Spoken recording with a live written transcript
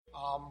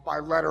by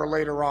letter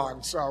later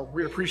on. So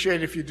we'd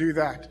appreciate it if you do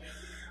that.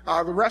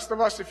 The rest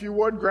of us, if you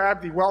would,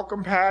 grab the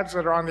welcome pads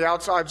that are on the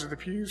outsides of the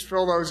pews,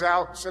 fill those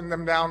out, send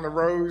them down the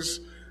rows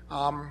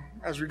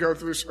as we go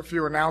through a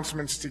few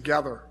announcements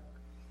together.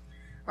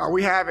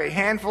 We have a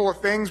handful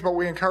of things, but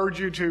we encourage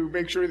you to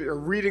make sure that you're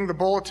reading the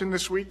bulletin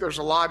this week. There's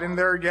a lot in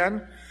there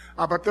again.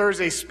 But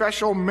there's a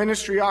special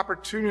ministry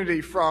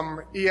opportunity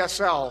from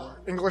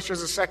ESL, English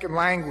as a Second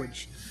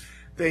Language.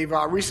 They've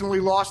recently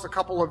lost a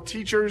couple of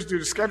teachers due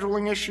to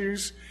scheduling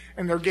issues,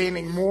 and they're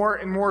gaining more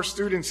and more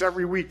students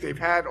every week. They've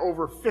had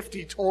over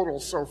 50 total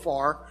so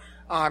far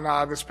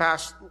on this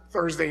past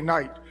Thursday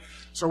night.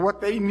 So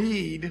what they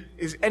need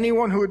is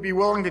anyone who would be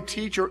willing to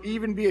teach or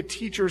even be a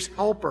teacher's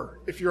helper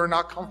if you're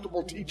not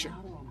comfortable teaching.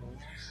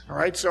 All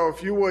right, so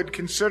if you would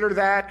consider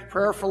that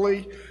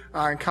prayerfully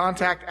and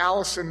contact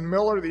Allison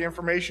Miller, the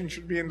information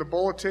should be in the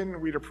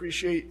bulletin. We'd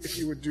appreciate if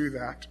you would do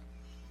that.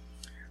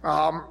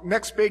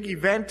 Next big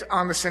event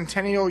on the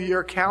centennial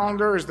year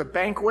calendar is the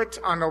banquet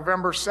on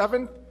November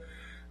 7th.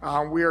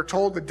 We are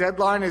told the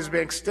deadline has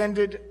been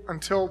extended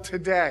until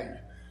today.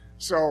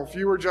 So if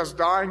you were just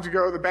dying to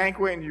go to the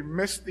banquet and you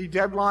missed the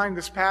deadline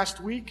this past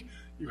week,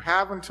 you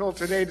have until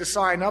today to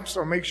sign up,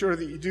 so make sure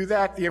that you do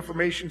that. The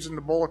information's in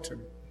the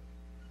bulletin.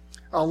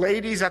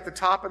 Ladies, at the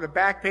top of the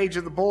back page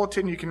of the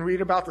bulletin, you can read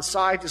about the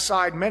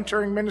side-to-side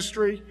mentoring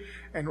ministry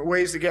and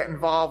ways to get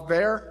involved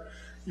there.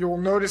 You will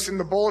notice in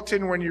the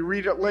bulletin when you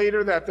read it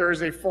later that there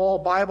is a fall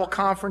Bible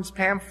conference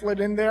pamphlet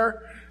in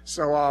there.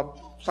 So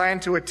plan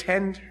to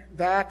attend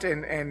that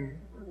and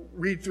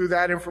read through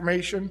that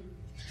information.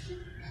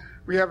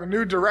 We have a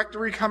new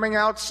directory coming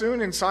out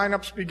soon, and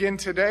sign-ups begin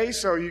today,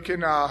 so you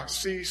can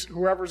see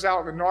whoever's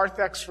out in the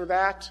narthex for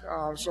that.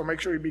 So make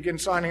sure you begin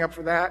signing up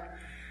for that.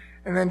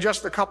 And then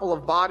just a couple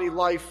of body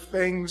life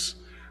things.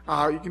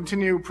 You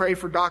continue to pray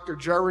for Dr.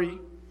 Jerry.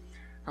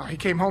 He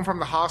came home from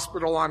the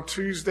hospital on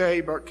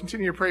Tuesday, but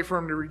continue to pray for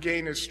him to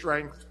regain his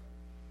strength.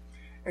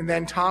 And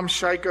then Tom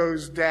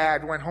Scheiko's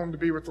dad went home to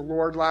be with the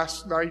Lord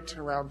last night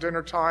around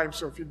dinner time,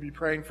 so if you'd be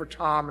praying for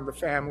Tom and the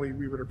family,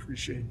 we would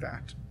appreciate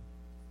that.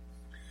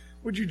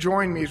 Would you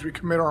join me as we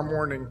commit our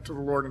morning to the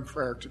Lord in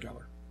prayer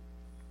together?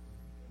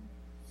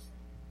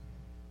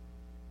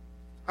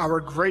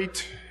 Our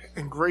great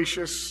and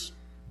gracious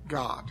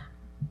God,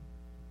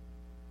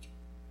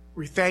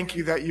 we thank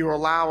you that you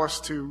allow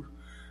us to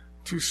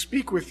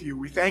speak with you.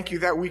 We thank you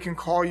that we can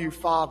call you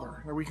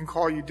Father, that we can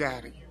call you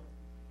Daddy.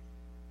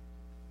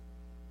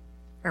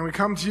 And we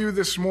come to you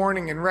this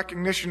morning in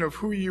recognition of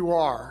who you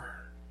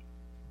are,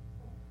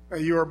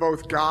 that you are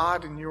both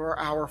God and you are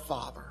our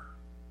Father.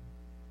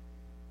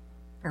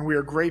 And we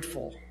are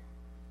grateful.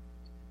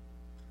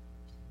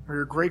 We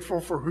are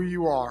grateful for who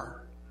you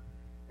are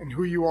and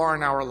who you are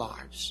in our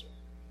lives.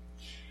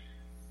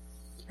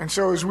 And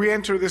so as we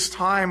enter this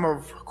time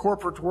of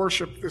corporate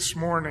worship this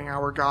morning,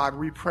 our God,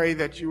 we pray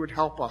that you would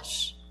help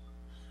us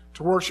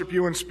to worship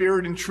you in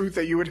spirit and truth,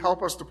 that you would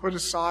help us to put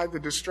aside the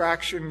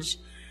distractions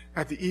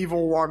that the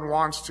evil one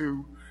wants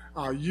to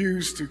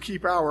use to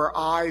keep our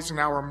eyes and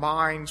our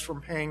minds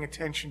from paying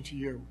attention to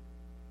you.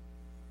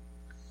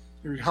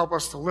 You would help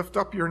us to lift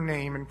up your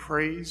name in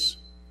praise,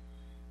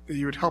 that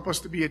you would help us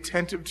to be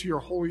attentive to your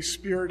Holy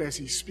Spirit as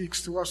he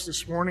speaks to us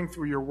this morning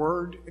through your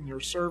word and your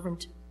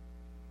servant.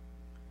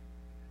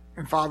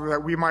 And Father,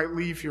 that we might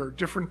leave here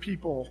different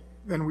people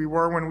than we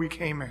were when we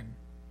came in.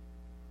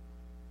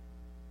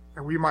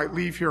 And we might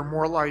leave here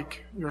more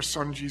like your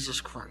Son,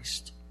 Jesus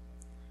Christ.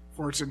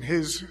 For it's in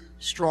his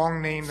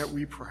strong name that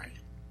we pray.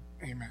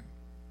 Amen.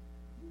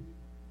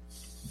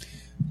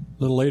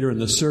 A little later in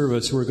the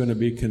service, we're going to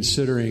be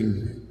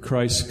considering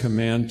Christ's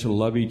command to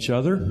love each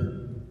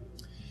other.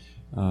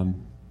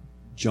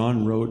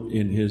 John wrote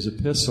in his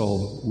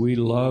epistle, we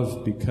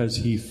love because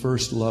he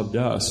first loved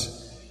us.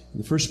 In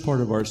the first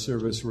part of our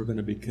service, we're going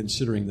to be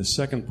considering the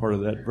second part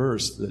of that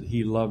verse, that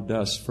he loved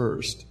us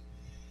first.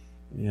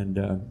 And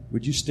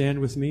would you stand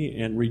with me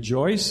and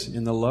rejoice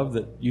in the love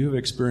that you have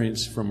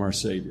experienced from our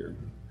Savior?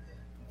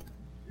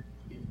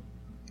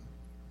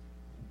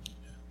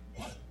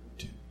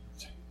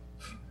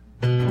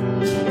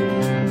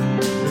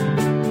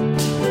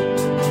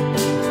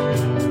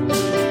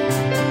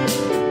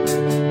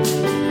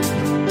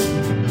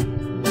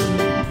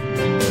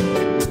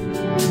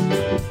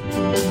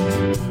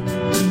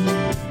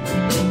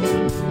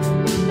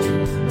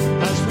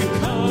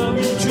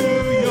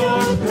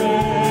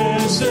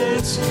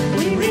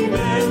 We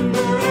remember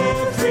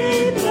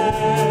every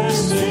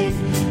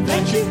blessing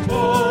that you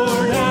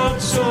poured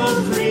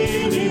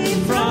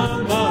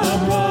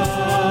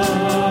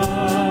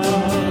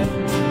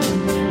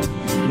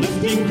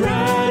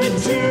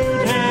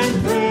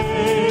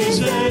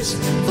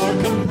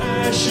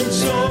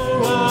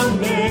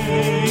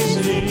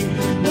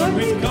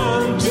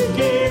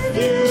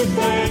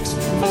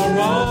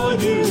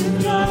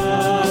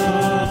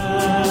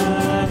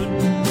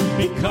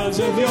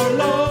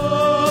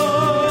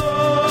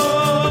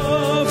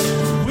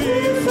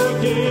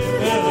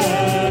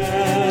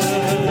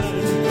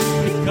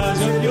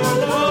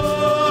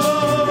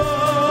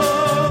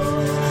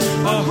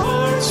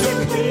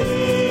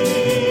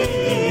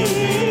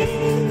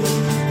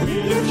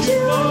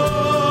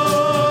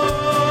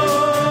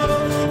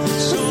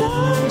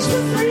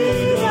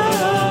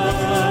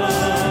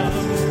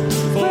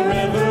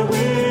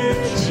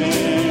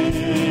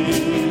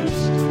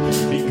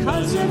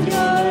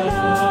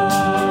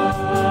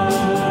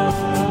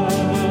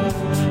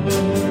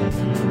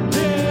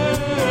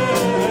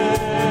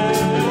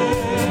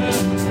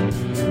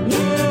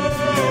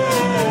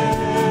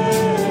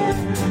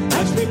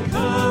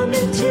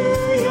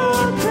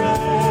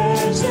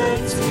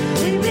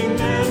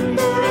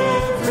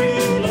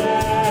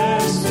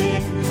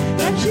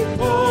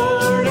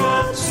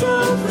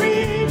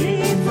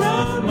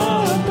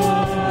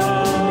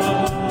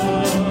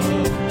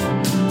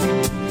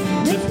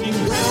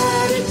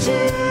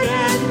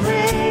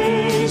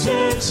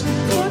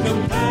thanks for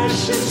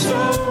compassion so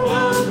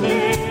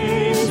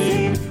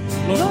amazing.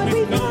 Lord,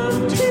 we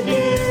come to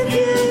give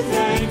you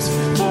thanks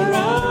for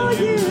all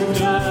you've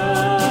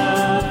done.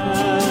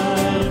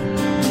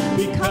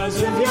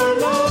 Because of your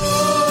love,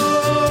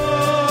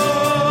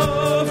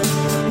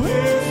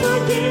 we're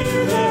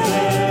forgiven.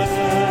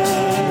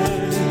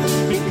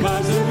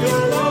 Because of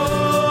your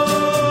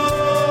love,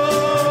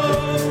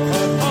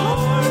 our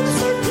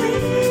hearts are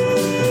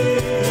clean.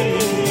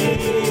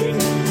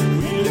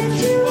 We lift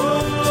you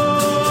up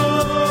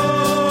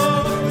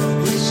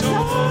with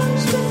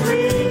songs of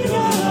freedom.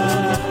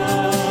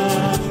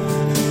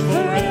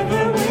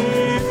 Forever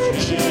we're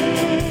changed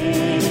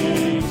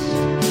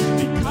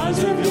because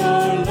of your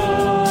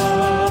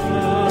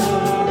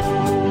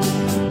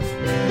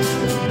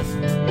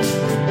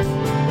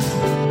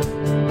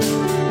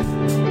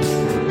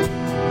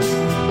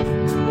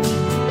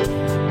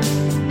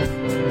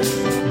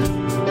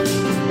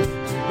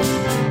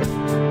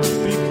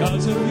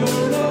because of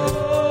your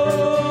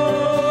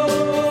love,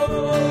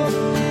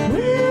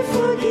 we're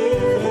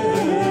forgiven.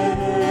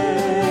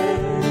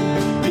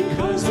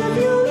 Because of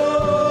your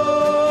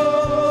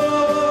love,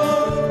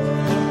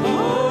 our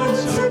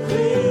hearts are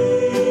clean.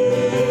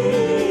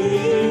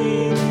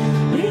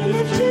 We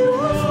lift you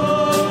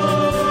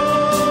up,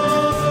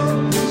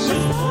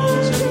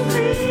 songs of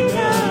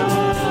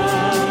freedom.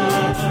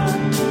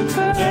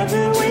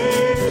 Forever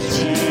we're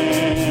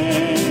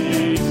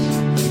changed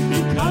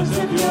because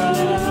of your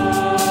love.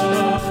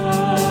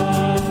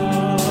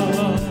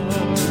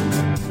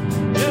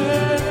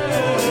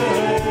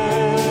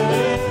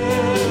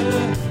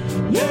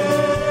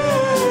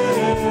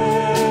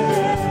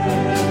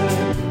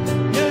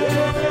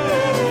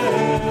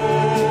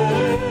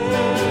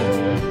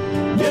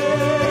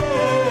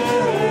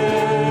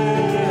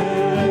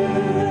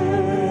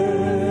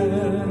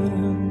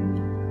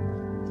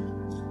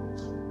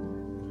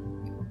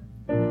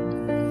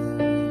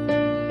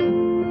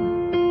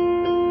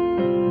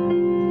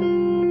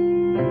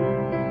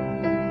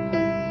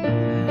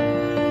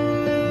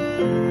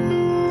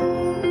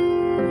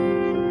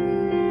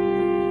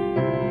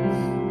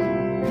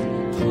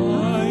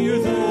 Higher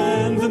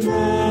than the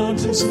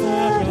mountains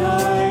that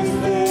I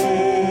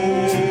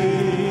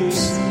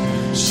face,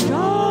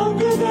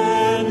 stronger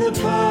than the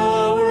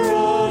power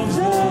of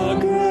the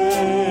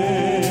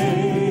grave,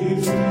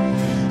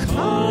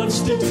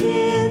 constant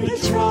in the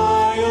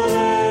trial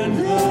and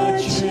the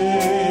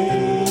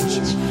change.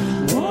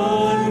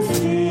 One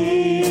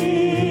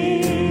thing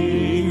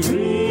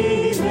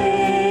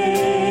remains.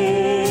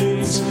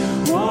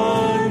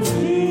 One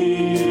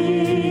thing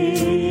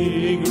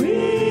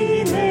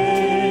remains.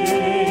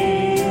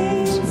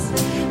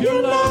 Your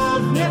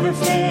love never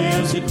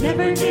fails, it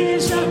never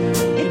gives up,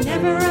 it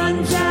never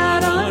runs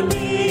out on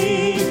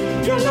me.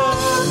 Your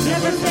love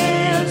never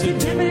fails,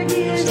 it never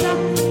gives up,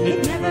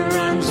 it never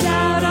runs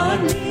out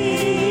on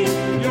me.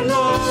 Your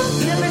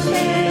love never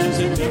fails,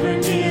 it never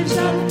gives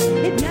up,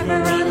 it never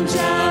runs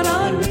out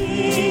on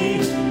me.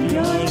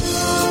 Your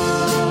love.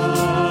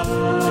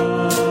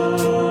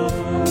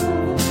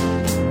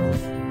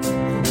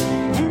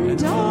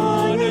 And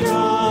on and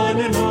on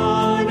and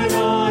on and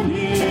on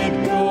it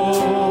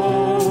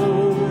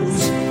goes.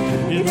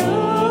 It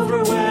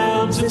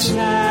overwhelms and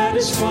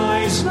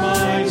satisfies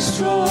my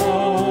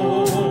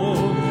soul.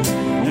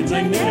 And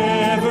I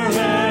never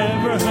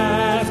ever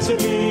have to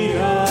be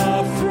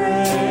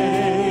afraid.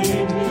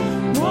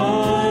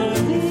 One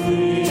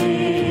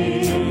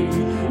thing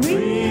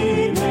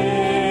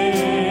remains.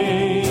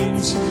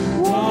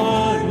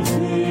 One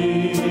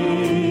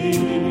thing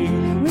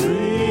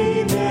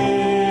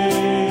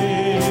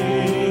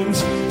remains.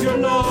 Your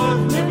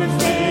love never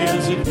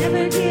fails, it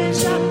never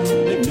gives up,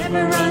 it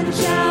never runs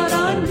out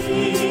on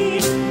me.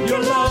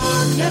 Your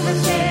love never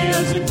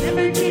fails, it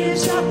never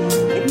gives up,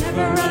 it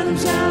never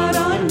runs out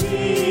on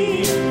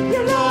me.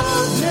 Your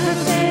love never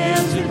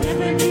fails, it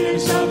never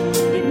gives up,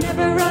 it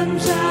never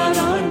runs out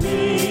on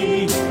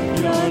me.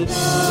 Your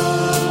love.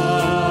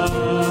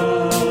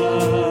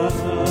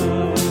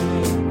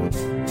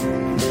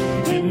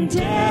 In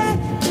death,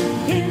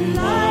 in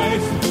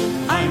life,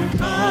 I'm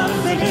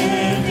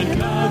confident and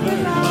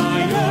covered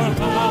by your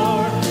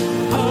power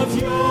of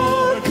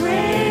your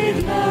great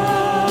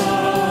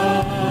love.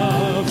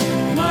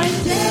 My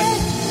debt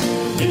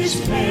is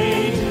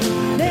paid.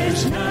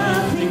 There's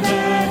nothing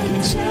that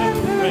can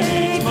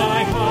separate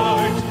my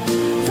heart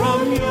from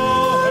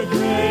your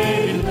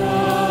great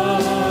love.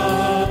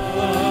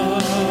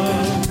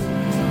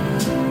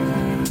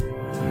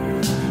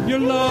 Your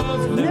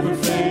love never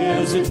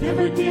fails, it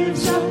never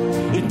gives up,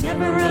 it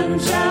never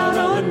runs out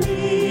on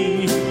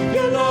me.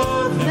 Your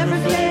love never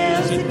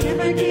fails, it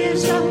never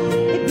gives up,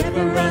 it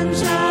never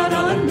runs out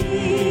on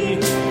me.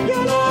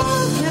 Your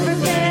love never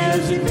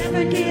fails, it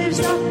never gives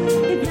up,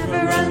 it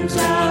never runs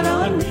out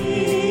on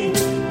me.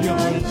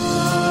 Your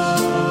love.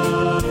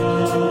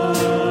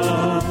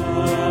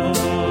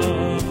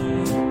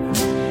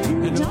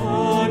 And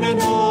on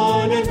and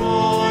on and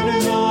on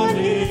and on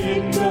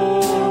it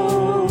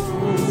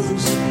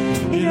goes.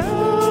 It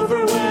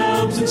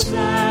overwhelms and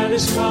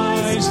satisfies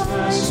despise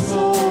the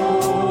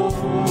soul,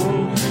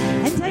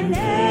 and I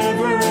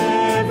never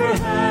ever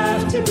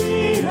have to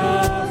be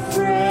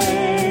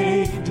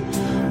afraid.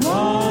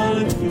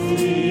 One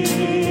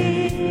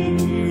thing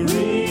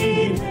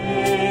remains,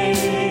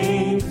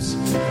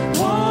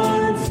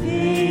 one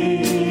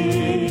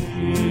thing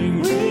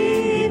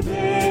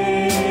remains,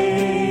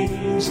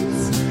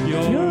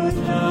 your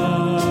love.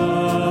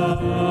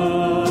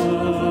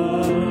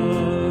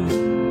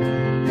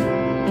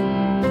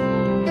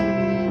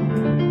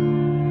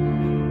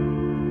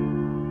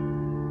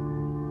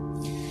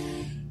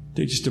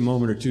 Take just a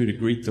moment or two to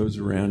greet those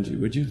around you,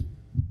 would you?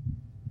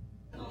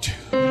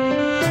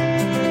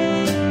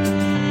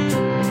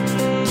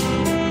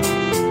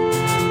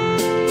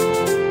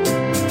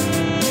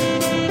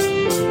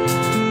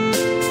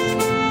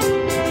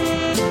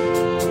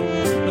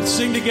 Let's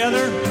sing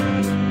together.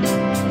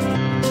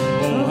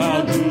 Oh,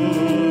 how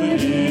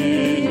good it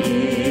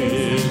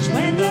is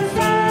when the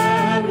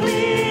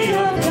family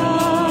of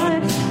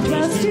God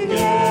dwells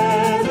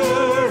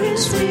together in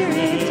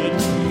spirit,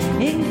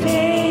 in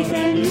faith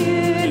and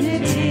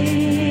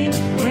unity,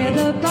 where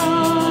the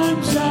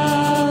bonds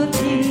of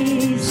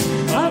peace,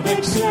 of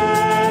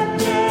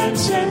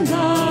acceptance and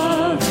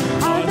love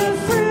are the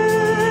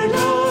fruit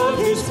of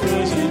His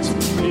presence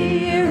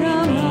here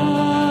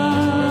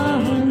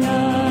among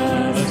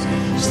us.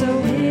 So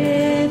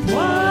with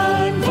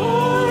one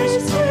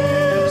voice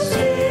we'll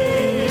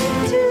sing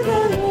to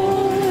the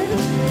Lord,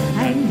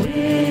 and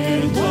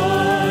with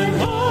one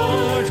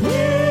heart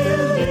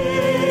we'll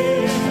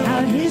live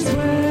out His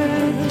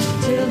word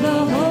till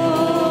the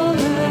whole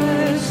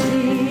earth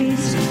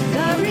sees.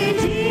 The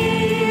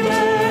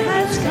Redeemer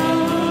has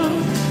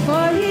come,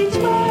 for He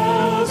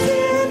dwells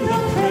in the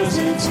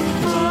presence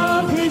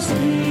of His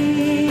people.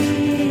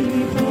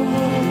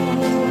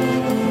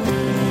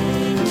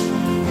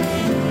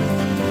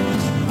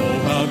 Oh,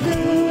 how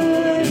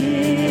good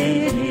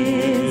it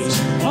is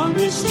on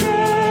this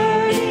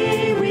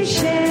journey we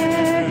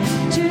share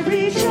to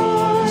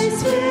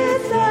rejoice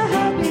with the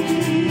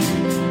happy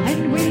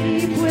and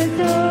weep with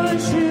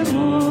those who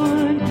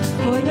mourn.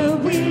 For the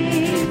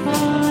weak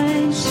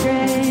find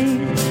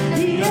strength,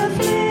 the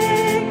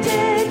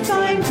afflicted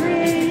find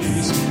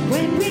grace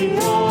when we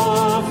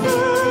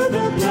offer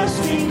the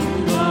blessing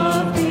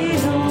of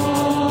belonging.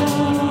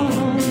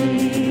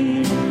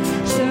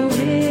 So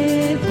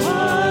with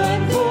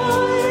one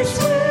voice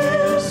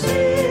we'll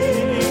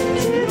sing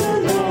to the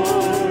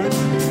Lord,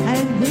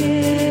 and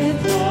with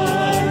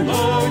one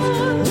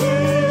heart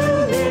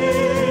we'll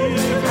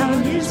live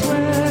out His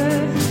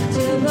word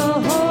till the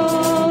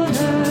whole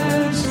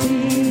earth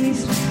sees.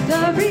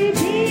 The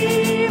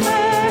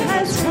Redeemer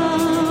has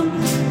come,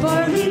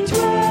 for He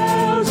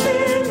dwells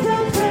in the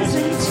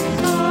presence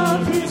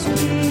of His people.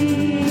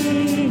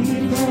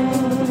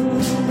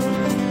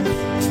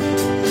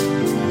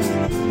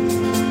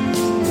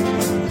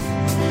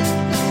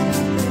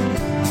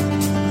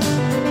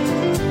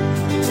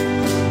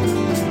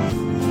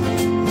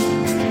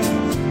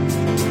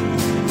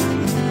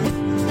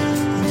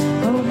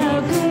 Oh, how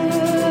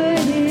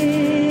good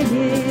it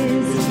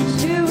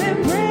is to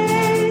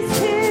embrace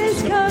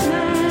His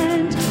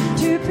command,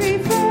 to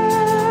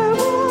prefer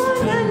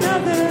one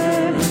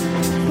another,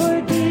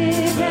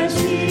 forgive as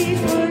He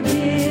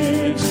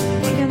forgives,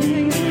 and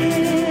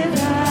live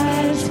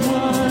as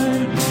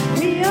one.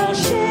 We all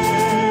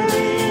share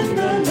in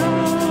the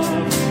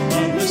love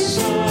of the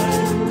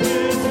Son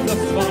with the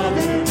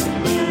Father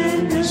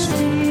and the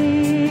Spirit.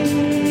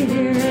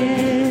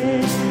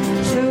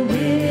 So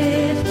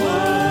with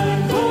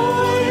one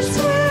voice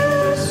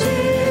we'll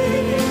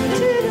sing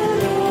to the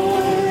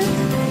Lord,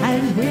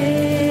 and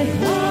with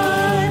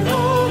one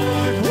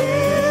heart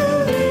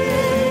we'll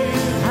live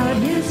out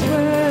His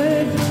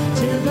word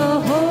till the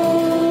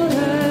whole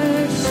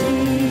earth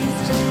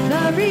sees.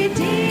 The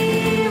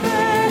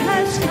Redeemer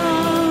has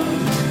come,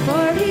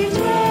 for He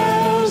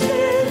dwells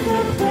in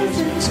the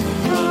presence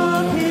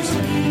of His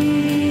people.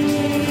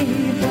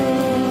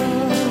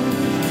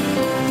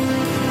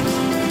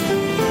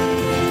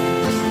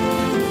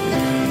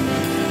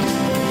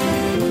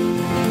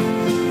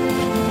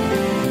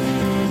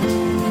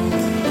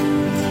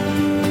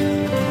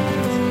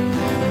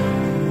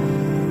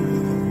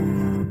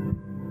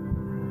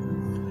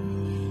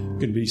 You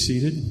can be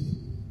seated.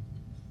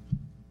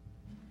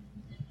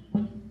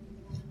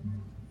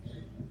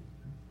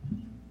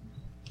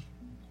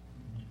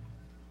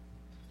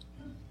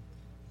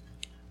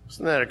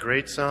 Isn't that a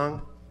great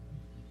song?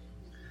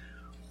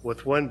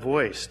 With one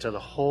voice to the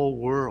whole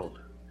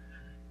world.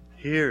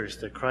 Here's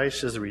that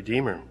Christ is the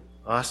Redeemer.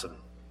 Awesome.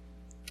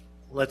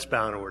 Let's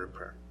bow in a word of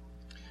prayer.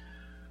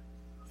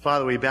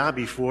 Father, we bow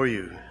before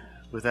you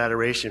with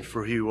adoration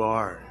for who you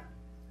are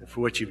and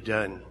for what you've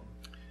done.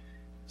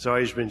 It's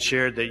always been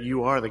shared that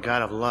you are the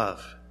God of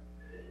love,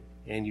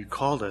 and you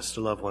called us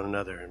to love one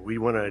another, and we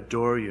want to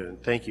adore you and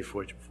thank you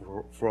for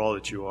all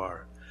that you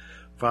are.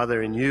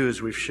 Father, in you,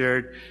 as we've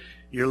shared,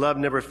 your love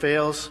never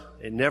fails,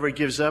 it never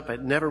gives up,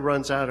 it never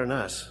runs out on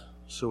us.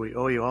 So we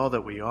owe you all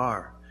that we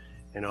are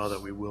and all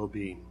that we will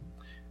be.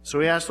 So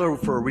we ask,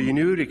 Lord, for a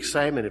renewed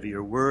excitement of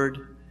your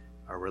word,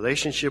 our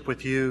relationship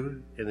with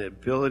you, and the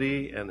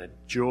ability and the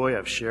joy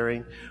of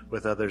sharing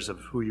with others of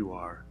who you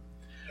are.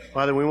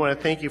 Father, we want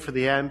to thank you for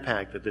the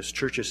impact that this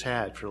church has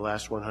had for the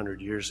last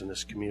 100 years in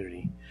this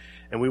community.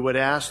 And we would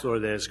ask,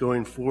 Lord, that as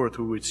going forth,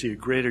 we would see a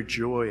greater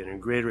joy and a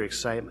greater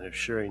excitement of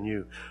sharing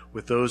you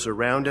with those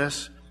around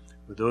us,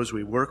 with those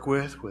we work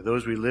with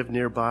those we live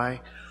nearby.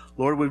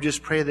 Lord, we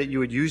just pray that you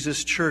would use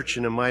this church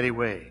in a mighty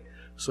way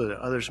so that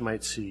others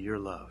might see your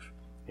love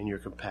and your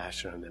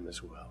compassion on them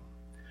as well.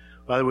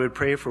 Father, we would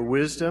pray for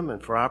wisdom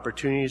and for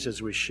opportunities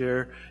as we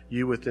share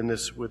you within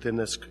this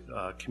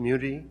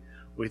community.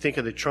 We think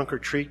of the trunk or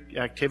treat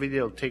activity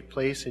that will take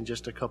place in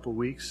just a couple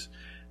weeks.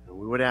 And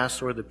we would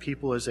ask, Lord, the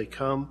people as they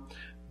come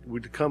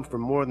would come for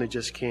more than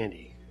just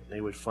candy.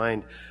 They would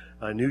find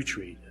a new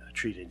treat, a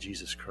treat in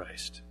Jesus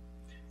Christ.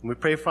 And we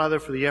pray, Father,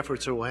 for the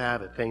efforts that we'll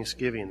have at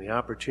Thanksgiving, the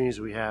opportunities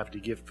we have to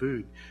give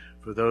food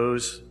for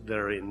those that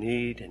are in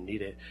need and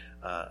need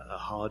a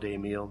holiday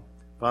meal.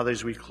 Father,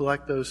 as we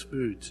collect those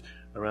foods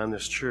around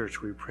this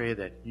church, we pray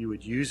that you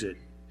would use it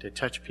to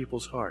touch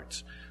people's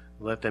hearts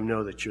and let them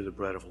know that you're the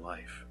bread of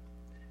life.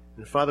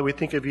 And Father, we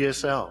think of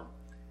ESL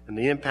and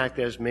the impact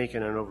that is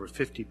making on over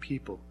 50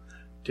 people,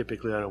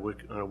 typically on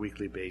a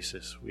weekly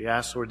basis. We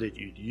ask, Lord, that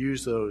you'd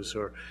use those who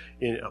are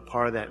in a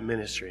part of that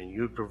ministry, and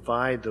you would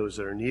provide those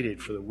that are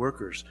needed for the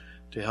workers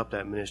to help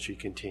that ministry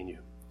continue.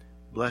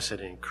 Bless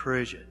it and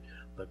encourage it.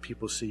 Let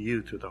people see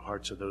you through the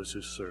hearts of those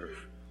who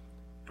serve.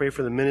 Pray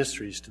for the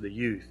ministries to the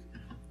youth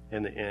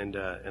and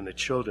the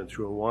children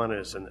through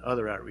Awanas and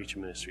other outreach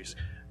ministries.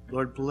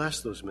 Lord,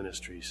 bless those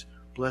ministries.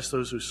 Bless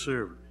those who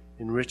serve.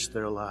 Enrich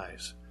their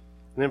lives.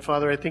 And then,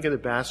 Father, I think of the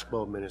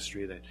basketball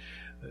ministry that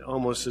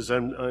almost is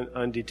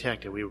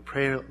undetected. We would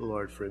pray,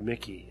 Lord, for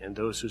Mickey and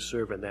those who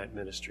serve in that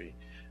ministry.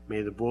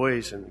 May the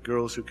boys and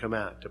girls who come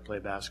out to play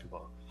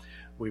basketball,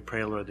 we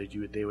pray, Lord,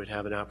 that they would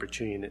have an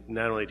opportunity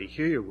not only to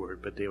hear your word,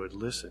 but they would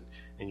listen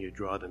and you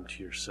draw them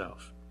to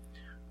yourself.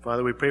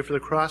 Father, we pray for the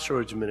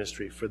Crossroads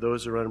ministry, for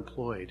those who are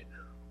unemployed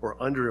or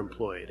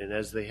underemployed, and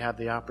as they have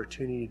the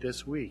opportunity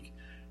this week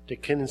to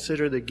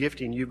consider the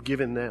gifting you've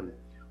given them,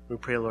 we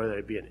pray, Lord, that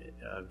it be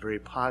a very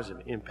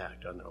positive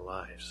impact on their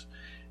lives.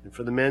 And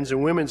for the men's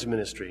and women's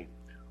ministry,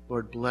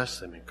 Lord, bless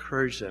them,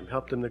 encourage them,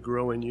 help them to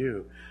grow in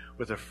you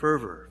with a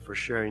fervor for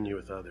sharing you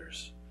with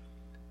others.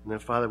 And then,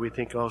 Father, we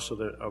think also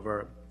of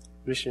our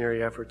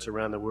missionary efforts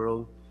around the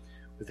world.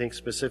 We think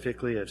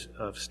specifically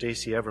of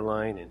Stacy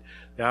Everline and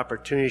the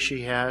opportunity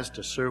she has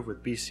to serve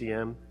with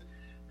BCM.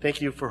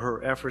 Thank you for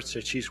her efforts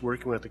that she's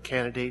working with the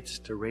candidates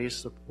to raise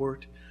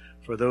support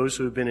for those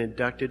who have been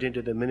inducted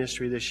into the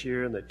ministry this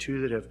year and the two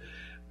that have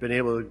been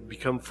able to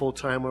become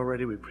full-time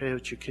already. We pray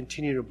that you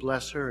continue to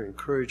bless her,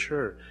 encourage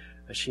her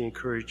as she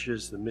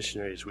encourages the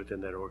missionaries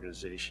within that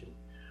organization.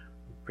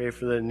 We pray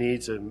for the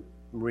needs of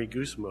Marie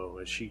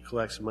Gusmo as she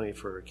collects money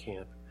for her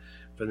camp,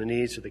 for the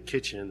needs of the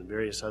kitchen and the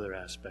various other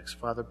aspects.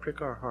 Father,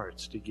 prick our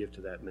hearts to give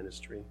to that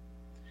ministry.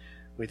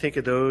 We think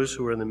of those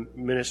who are in the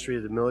ministry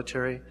of the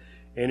military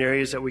in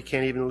areas that we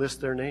can't even list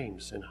their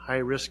names, in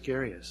high-risk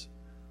areas.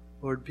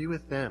 Lord, be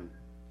with them.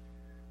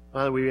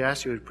 Father, we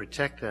ask you to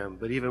protect them,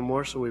 but even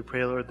more so we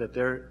pray, Lord, that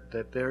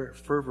their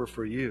fervor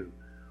for you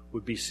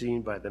would be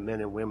seen by the men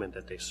and women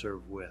that they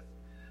serve with.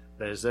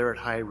 That as they're at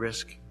high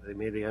risk,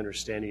 they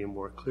understand even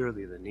more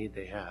clearly the need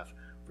they have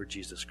for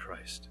Jesus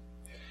Christ.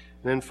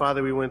 And then,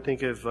 Father, we want to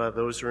think of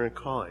those who are in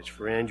college,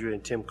 for Andrew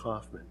and Tim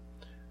Crawford,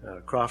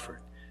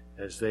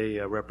 as they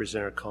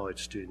represent our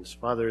college students.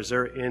 Father, as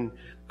they're in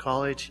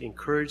college,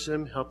 encourage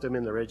them, help them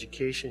in their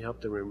education,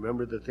 help them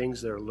remember the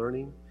things they're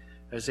learning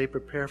as they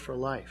prepare for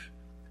life.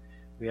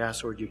 We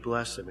ask, Lord, you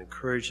bless them,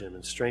 encourage them,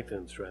 and strengthen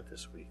them throughout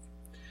this week.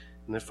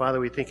 And then, Father,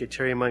 we think of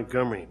Terry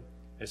Montgomery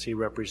as he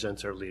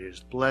represents our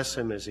leaders. Bless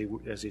him as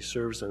he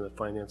serves on the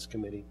finance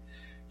committee.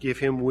 Give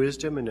him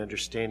wisdom and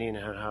understanding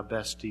on how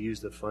best to use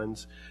the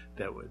funds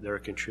that are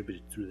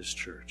contributed through this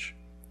church.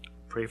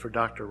 Pray for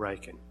Dr.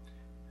 Riken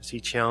as he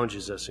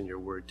challenges us in your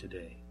word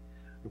today.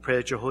 We pray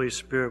that your Holy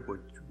Spirit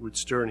would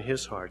stir in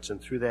his hearts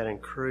and through that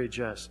encourage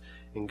us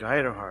and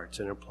guide our hearts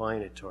in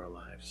applying it to our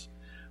lives.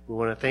 We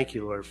want to thank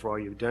you, Lord, for all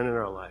you've done in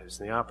our lives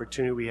and the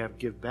opportunity we have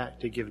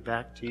to give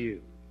back to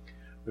you.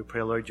 We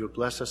pray, Lord, you would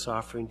bless us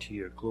offering to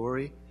your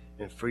glory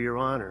and for your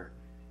honor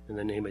in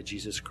the name of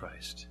Jesus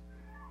Christ.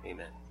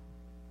 Amen.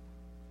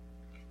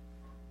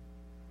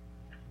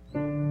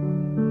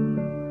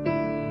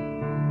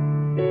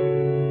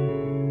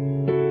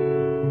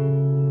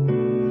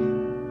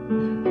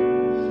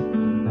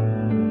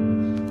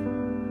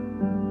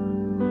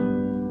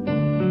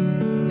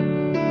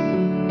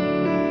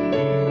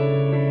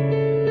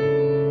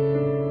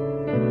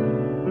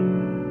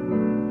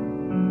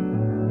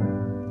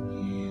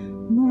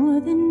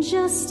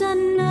 Just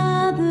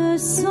another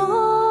song,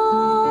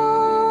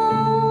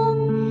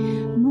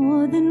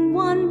 more than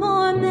one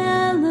more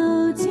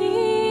melody.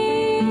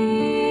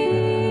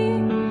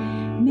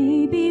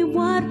 Maybe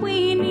what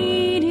we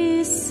need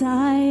is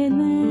silence.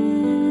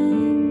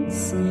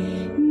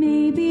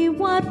 Maybe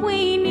what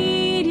we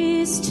need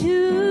is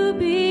to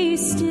be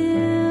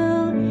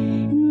still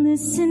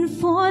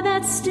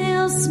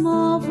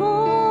small voice,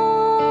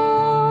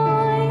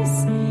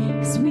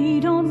 'cause we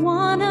don't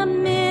want to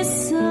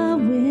miss a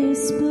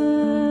whisper.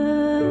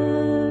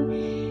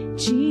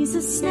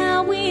 Jesus,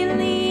 now we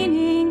lean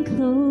in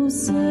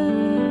closer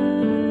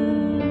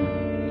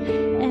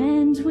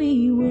and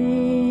we wait.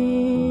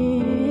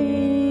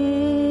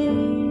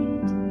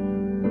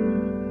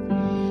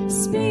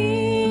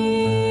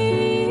 Speak,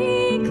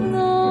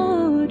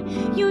 Lord,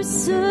 your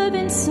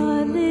servants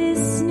are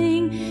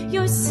listening,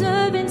 your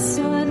servants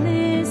are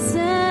listening.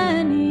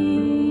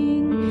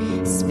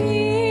 Speak,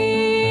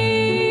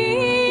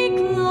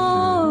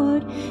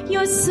 Lord,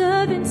 your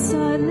servants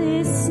are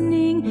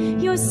listening,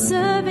 your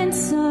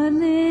servants are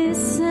listening.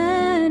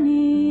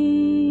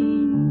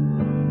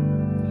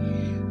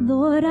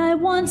 Lord, I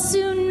want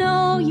to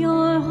know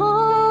your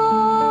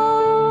heart.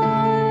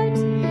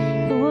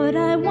 Lord,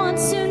 I want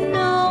to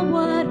know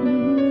what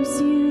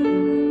moves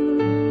you,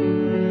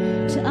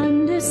 to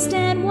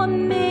understand what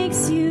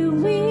makes you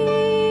weep,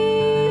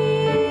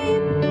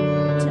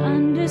 to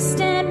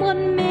understand what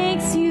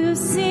makes you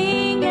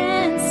sing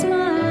and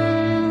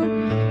smile.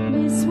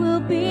 This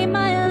will be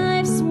my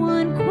life's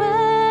one quest,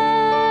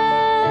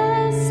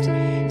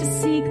 to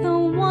seek the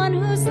one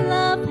whose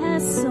love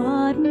has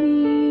sought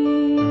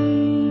me,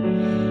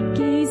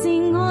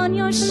 gazing on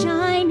your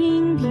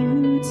shining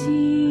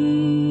beauty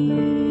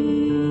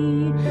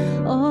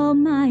all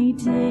my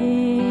days.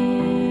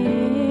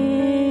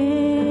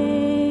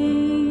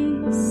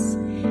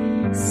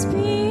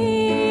 Speak,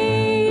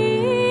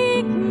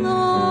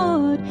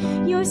 Lord,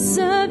 your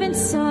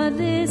servants are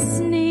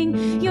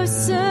listening, your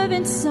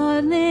servants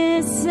are listening.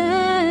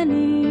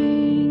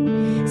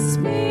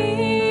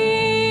 Speak,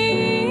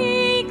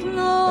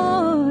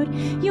 Lord,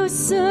 your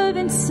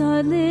servants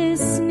are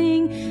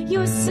listening,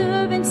 your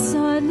servants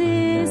are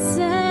listening.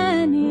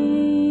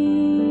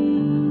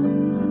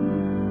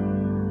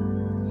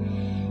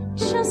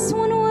 Just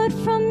one word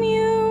from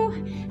you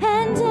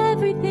and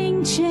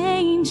everything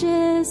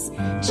changes.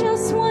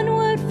 Just one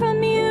word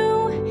from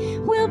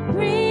you will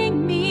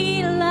bring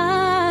me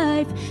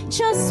life.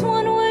 Just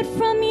one word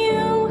from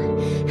you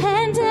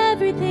and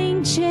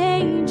everything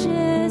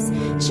changes.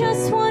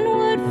 Just one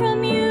word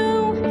from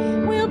you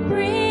will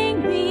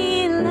bring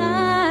me life.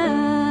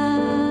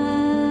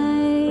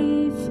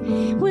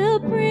 Will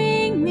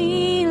bring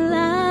me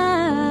life.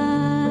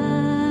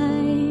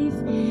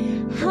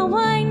 How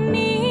I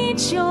need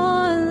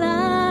your life.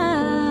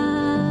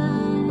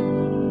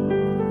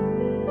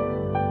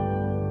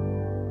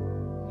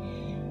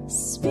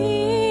 Speak,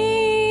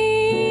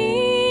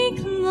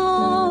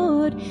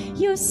 Lord,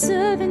 your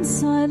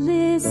servants are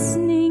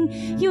listening,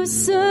 your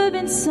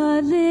servants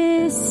are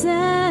listening.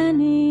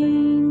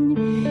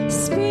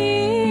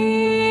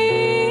 Speak,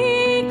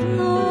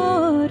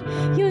 Lord,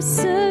 your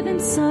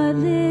servants are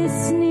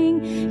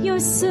listening, your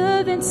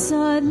servants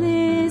are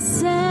listening.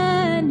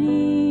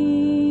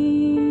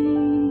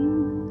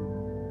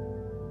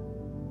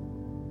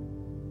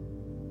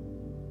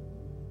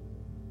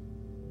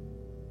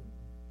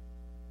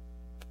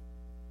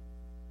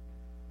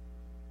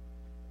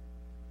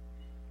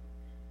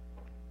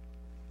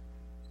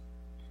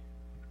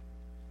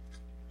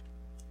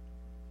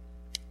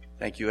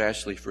 Thank you,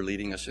 Ashley, for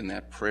leading us in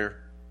that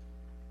prayer.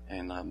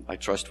 And I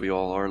trust we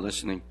all are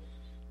listening.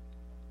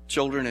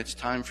 Children, it's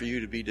time for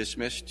you to be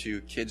dismissed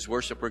to kids'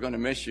 worship. We're going to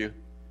miss you,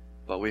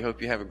 but we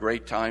hope you have a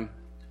great time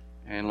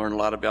and learn a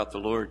lot about the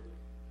Lord.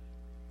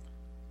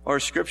 Our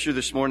scripture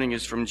this morning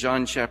is from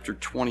John chapter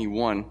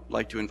 21. I'd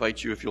like to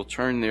invite you, if you'll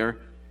turn there.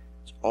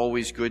 It's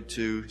always good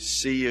to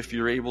see, if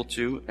you're able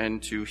to,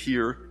 and to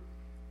hear.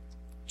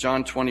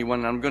 John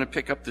 21. I'm going to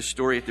pick up the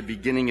story at the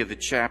beginning of the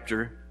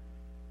chapter,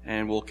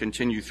 and we'll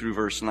continue through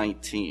verse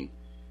 19.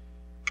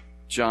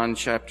 John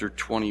chapter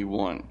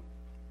 21.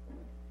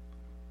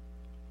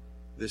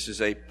 This is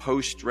a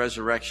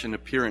post-resurrection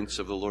appearance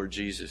of the Lord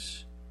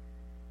Jesus.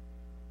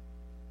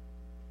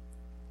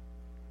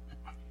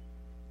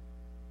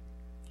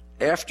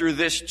 After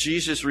this,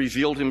 Jesus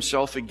revealed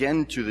himself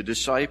again to the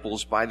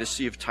disciples by the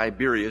Sea of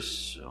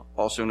Tiberias,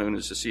 also known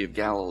as the Sea of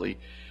Galilee.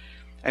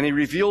 And he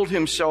revealed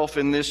himself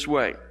in this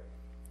way.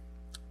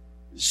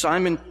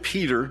 Simon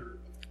Peter,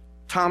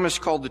 Thomas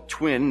called the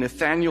twin,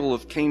 Nathanael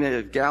of Cana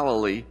of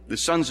Galilee, the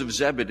sons of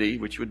Zebedee,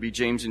 which would be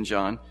James and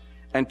John,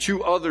 and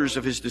two others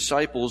of his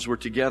disciples were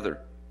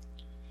together.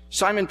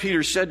 Simon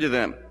Peter said to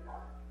them,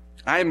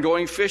 "I am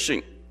going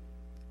fishing."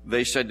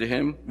 They said to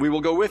him, "We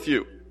will go with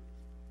you."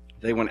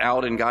 They went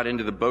out and got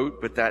into the boat,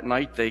 but that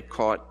night they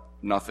caught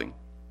nothing.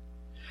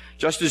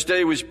 Just as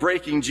day was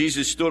breaking,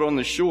 Jesus stood on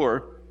the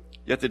shore,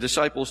 yet the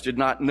disciples did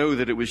not know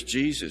that it was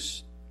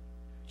Jesus.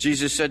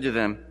 Jesus said to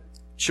them,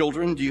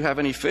 "Children, do you have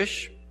any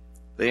fish?"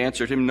 They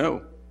answered him,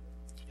 "No."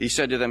 He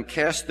said to them,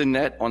 "Cast the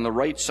net on the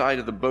right side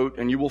of the boat,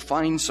 and you will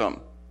find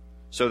some."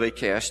 So they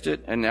cast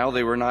it, and now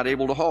they were not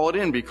able to haul it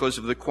in because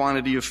of the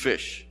quantity of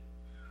fish.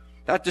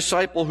 That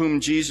disciple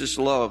whom Jesus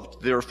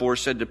loved, therefore,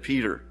 said to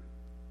Peter,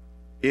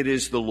 "It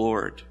is the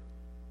Lord."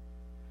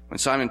 When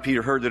Simon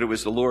Peter heard that it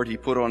was the Lord, he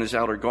put on his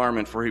outer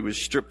garment, for he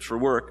was stripped for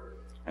work,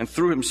 and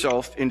threw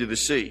himself into the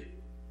sea.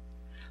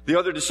 The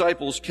other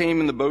disciples came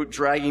in the boat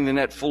dragging the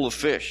net full of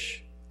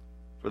fish,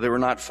 for they were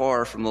not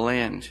far from the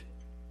land,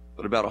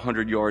 but about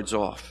 100 yards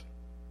off.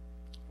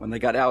 When they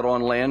got out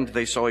on land,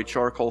 they saw a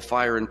charcoal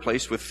fire in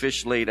place with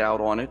fish laid out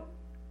on it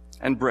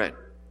and bread.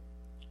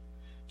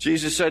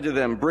 Jesus said to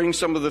them, "Bring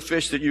some of the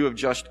fish that you have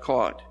just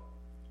caught."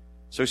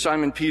 So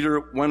Simon Peter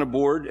went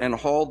aboard and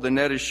hauled the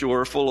net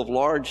ashore full of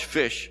large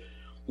fish,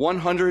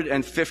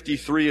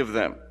 153 of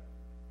them.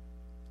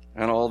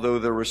 And although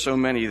there were so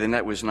many, the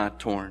net was not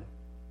torn.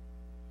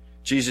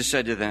 Jesus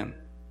said to them,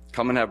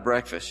 "Come and have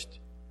breakfast."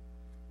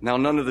 Now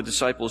none of the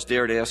disciples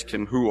dared ask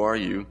him, "Who are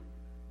you?"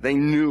 They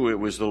knew it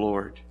was the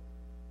Lord.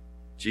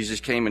 Jesus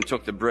came and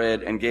took the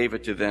bread and gave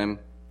it to them,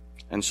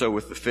 and so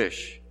with the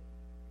fish.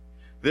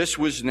 This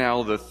was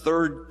now the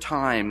third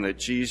time that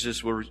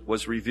Jesus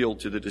was revealed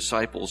to the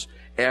disciples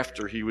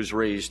after he was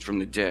raised from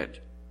the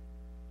dead.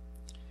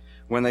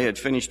 When they had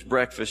finished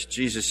breakfast,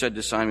 Jesus said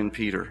to Simon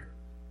Peter,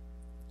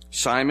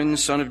 "Simon,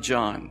 son of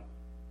John,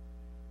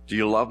 do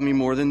you love me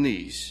more than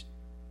these?"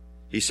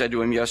 He said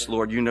to him, "Yes,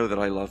 Lord, you know that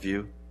I love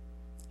you."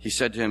 He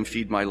said to him,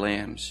 "Feed my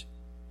lambs."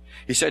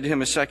 He said to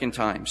him a second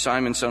time,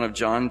 "Simon, son of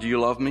John, do you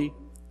love me?"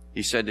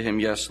 He said to him,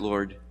 "Yes,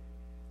 Lord,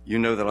 you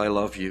know that I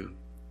love you."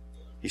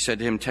 He said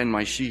to him, "Tend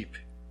my sheep."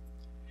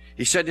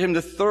 He said to him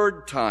the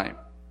third time,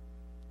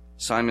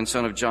 "Simon,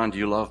 son of John, do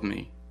you love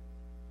me?"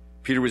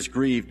 Peter was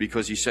grieved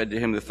because he said to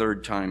him the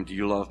third time, "Do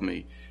you love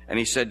me?" And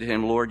he said to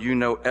him, "Lord, you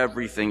know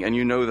everything, and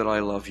you know that I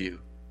love you."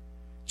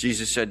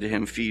 Jesus said to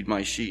him, "Feed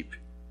my sheep.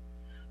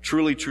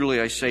 Truly, truly,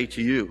 I say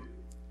to you,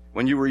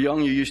 when you were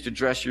young, you used to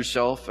dress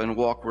yourself and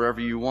walk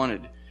wherever you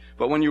wanted.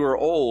 But when you are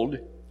old,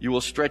 you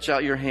will stretch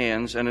out your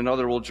hands, and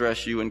another will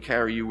dress you and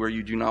carry you where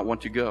you do not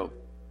want to go."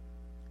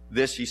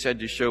 This he said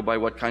to show by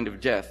what kind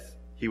of death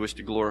he was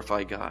to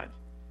glorify God.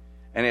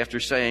 And after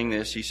saying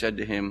this, he said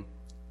to him,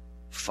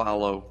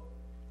 "Follow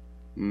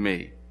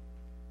me."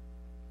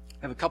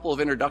 I have a couple of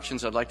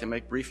introductions I'd like to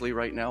make briefly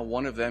right now.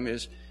 One of them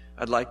is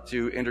I'd like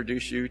to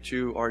introduce you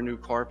to our new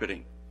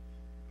carpeting.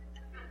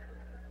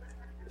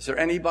 Is there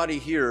anybody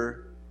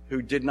here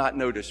who did not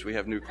notice we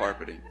have new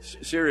carpeting?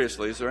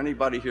 Seriously, is there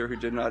anybody here who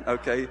did not?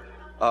 Okay.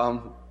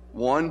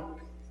 One.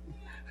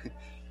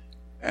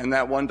 And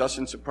that one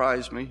doesn't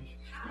surprise me.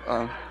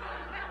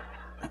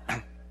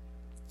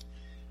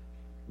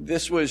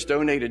 This was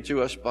donated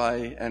to us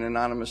by an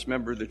anonymous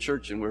member of the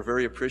church, and we're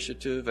very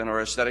appreciative, and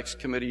our aesthetics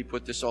committee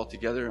put this all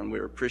together, and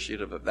we're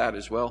appreciative of that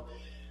as well.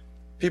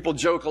 People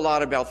joke a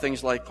lot about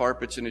things like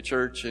carpets in the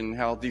church and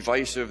how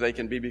divisive they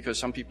can be because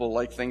some people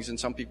like things and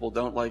some people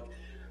don't like.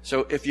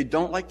 So if you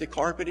don't like the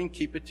carpeting,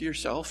 keep it to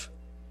yourself.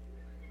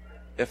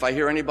 If I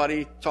hear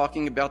anybody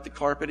talking about the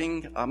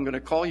carpeting, I'm going to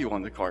call you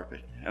on the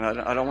carpet, and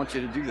I don't want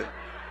you to do that.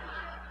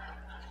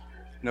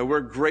 No,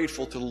 we're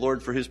grateful to the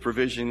Lord for his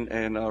provision,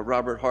 and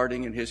Robert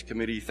Harding and his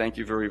committee, thank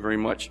you very, very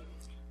much.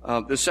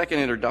 The second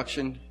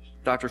introduction,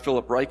 Dr.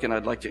 Philip Ryken,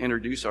 I'd like to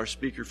introduce our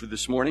speaker for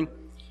this morning.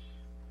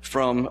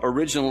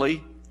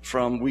 Originally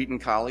from Wheaton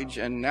College,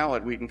 and now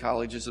at Wheaton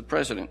College is the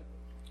president.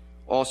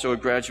 Also a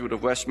graduate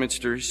of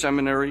Westminster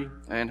Seminary,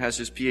 and has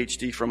his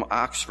PhD from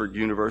Oxford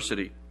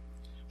University.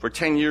 For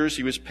 10 years,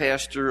 he was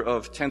pastor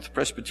of 10th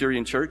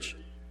Presbyterian Church.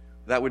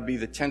 That would be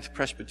the 10th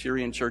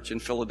Presbyterian Church in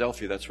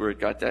Philadelphia. That's where it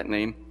got that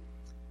name.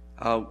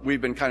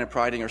 We've been kind of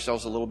priding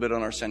ourselves a little bit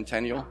on our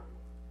centennial.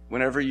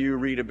 Whenever you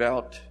read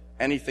about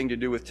anything to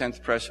do with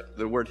 10th Pres,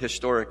 the word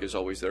historic is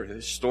always there.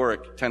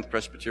 Historic 10th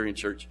Presbyterian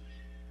Church.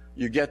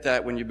 You get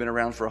that when you've been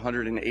around for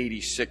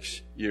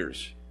 186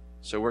 years.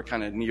 So we're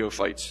kind of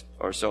neophytes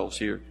ourselves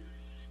here.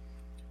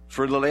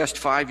 For the last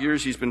 5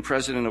 years, he's been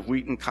president of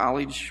Wheaton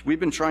College. We've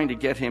been trying to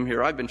get him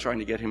here. I've been trying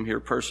to get him here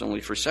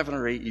personally for 7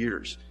 or 8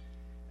 years.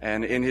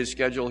 And in his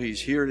schedule,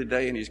 he's here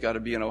today, and he's got to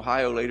be in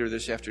Ohio later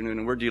this afternoon,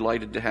 and we're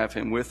delighted to have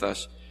him with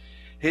us.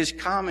 His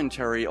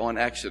commentary on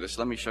Exodus,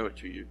 let me show it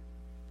to you.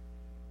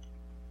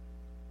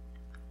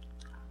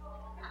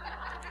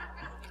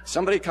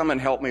 Somebody come and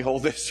help me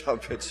hold this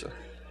up.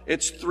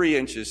 It's 3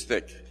 inches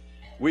thick.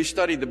 We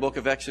studied the book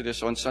of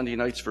Exodus on Sunday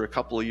nights for a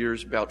couple of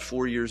years. About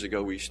 4 years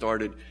ago we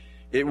started.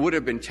 It would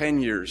have been 10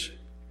 years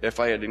if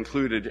I had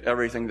included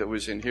everything that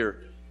was in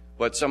here.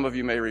 But some of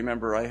you may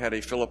remember I had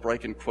a Philip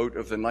Ryken quote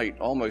of the night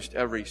almost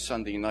every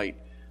Sunday night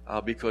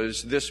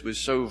because this was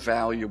so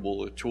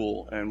valuable a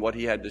tool, and what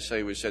he had to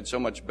say was said so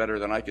much better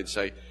than I could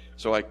say.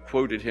 So I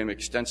quoted him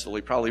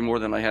extensively, probably more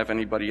than I have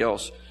anybody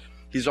else.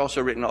 He's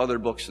also written other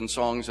books and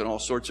songs and all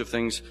sorts of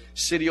things.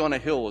 City on a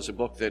Hill is a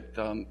book that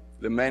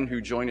the men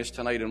who join us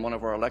tonight in one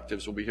of our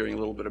electives will be hearing a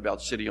little bit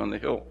about City on the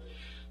Hill.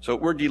 So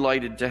we're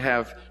delighted to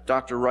have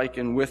Dr.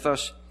 Ryken with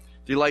us.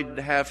 Delighted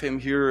to have him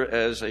here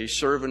as a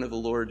servant of the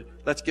Lord.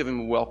 Let's give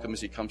him a welcome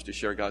as he comes to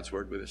share God's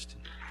word with us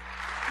tonight.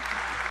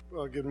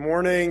 Well, good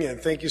morning,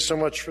 and thank you so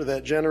much for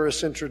that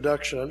generous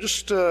introduction. I'm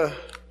just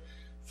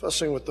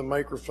fussing with the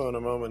microphone a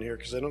moment here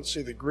because I don't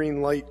see the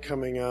green light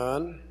coming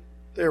on.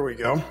 There we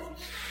go.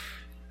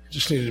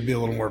 Just needed to be a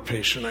little more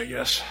patient, I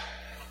guess.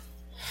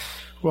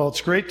 Well,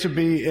 it's great to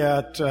be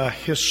at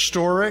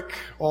historic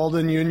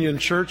Alden Union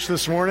Church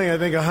this morning. I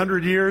think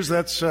 100 years,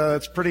 that's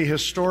pretty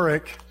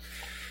historic.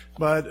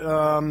 But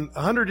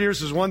 100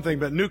 years is one thing,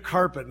 but new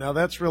carpet, now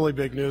that's really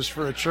big news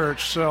for a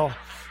church. So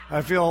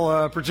I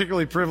feel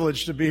particularly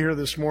privileged to be here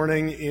this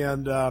morning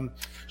and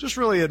just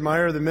really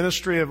admire the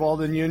ministry of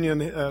Alden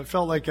Union.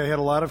 Felt like I had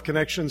a lot of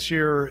connections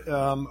here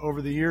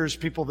over the years,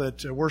 people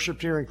that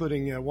worshiped here,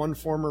 including one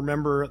former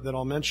member that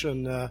I'll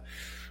mention a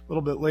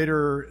little bit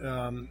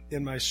later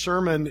in my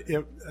sermon.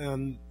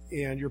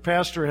 And your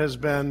pastor has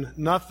been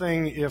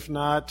nothing if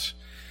not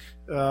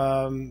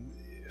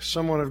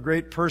someone of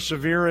great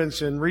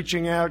perseverance in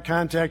reaching out,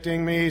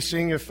 contacting me,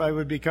 seeing if I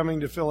would be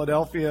coming to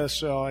Philadelphia.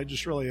 So I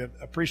just really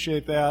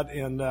appreciate that,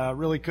 and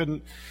really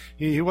couldn't.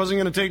 He wasn't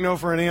going to take no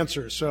for an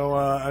answer. So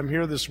I'm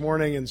here this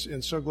morning,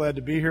 and so glad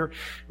to be here.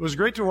 It was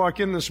great to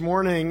walk in this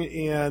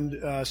morning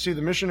and see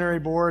the missionary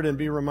board and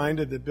be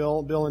reminded that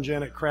Bill and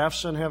Janet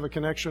Crafson have a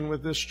connection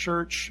with this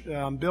church.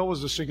 Bill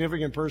was a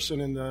significant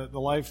person in the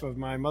life of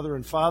my mother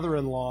and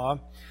father-in-law,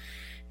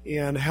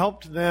 and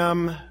helped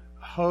them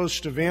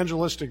host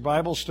evangelistic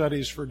Bible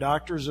studies for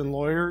doctors and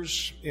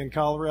lawyers in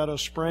Colorado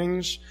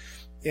Springs,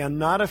 and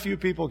not a few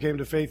people came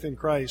to faith in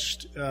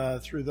Christ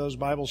through those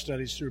Bible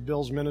studies, through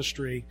Bill's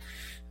ministry.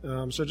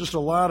 So just a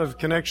lot of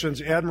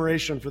connections,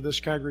 admiration for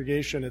this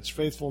congregation, its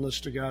faithfulness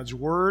to God's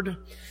Word,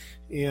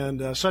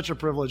 and such a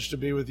privilege to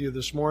be with you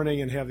this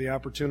morning and have the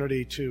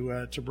opportunity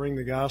to bring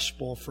the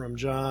gospel from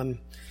John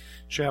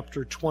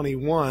chapter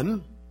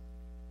 21.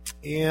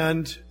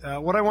 And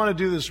what I want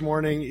to do this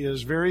morning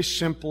is very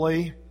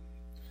simply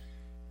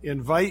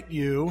invite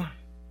you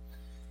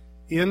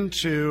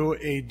into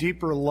a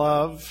deeper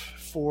love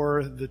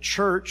for the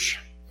church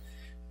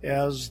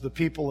as the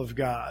people of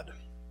God.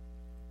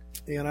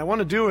 And I want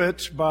to do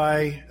it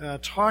by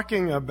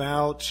talking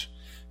about,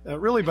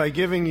 really by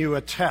giving you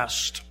a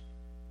test,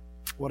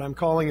 what I'm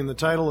calling in the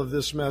title of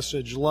this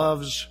message,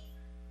 Love's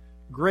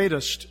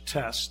Greatest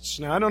Tests.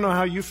 Now, I don't know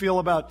how you feel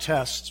about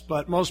tests,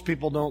 but most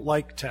people don't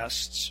like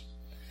tests.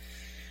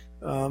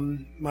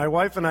 My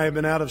wife and I have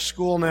been out of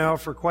school now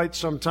for quite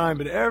some time,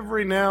 but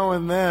every now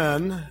and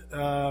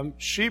then,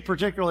 she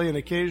particularly and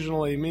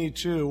occasionally me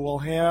too, will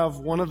have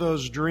one of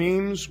those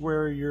dreams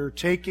where you're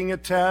taking a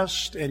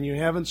test and you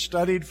haven't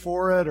studied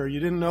for it or you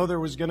didn't know there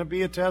was going to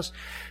be a test.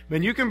 I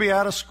mean, you can be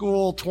out of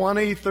school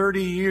 20,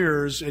 30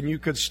 years and you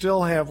could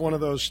still have one of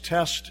those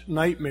test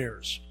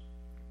nightmares.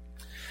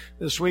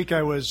 This week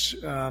I was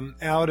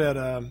out at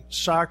a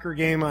soccer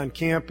game on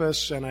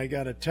campus, and I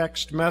got a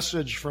text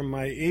message from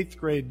my 8th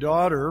grade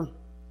daughter,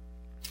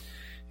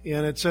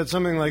 and it said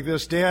something like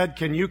this: "Dad,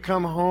 can you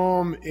come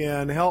home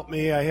and help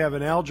me? I have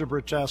an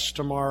algebra test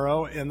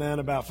tomorrow." And then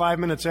about 5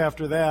 minutes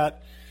after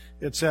that,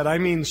 it said, "I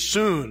mean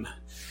soon."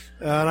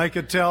 And I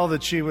could tell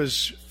that she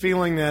was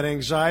feeling that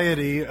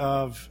anxiety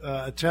of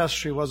a test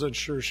she wasn't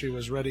sure if she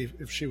was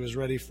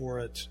ready for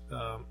it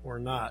or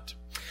not.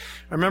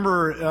 I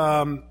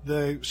remember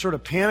the sort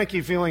of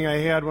panicky feeling I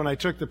had when I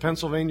took the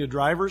Pennsylvania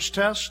driver's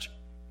test.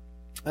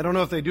 I don't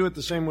know if they do it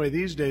the same way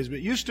these days, but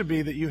it used to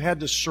be that you had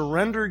to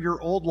surrender your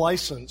old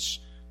license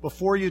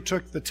before you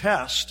took the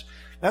test.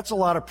 That's a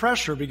lot of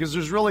pressure because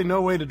there's really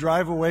no way to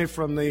drive away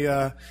from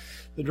the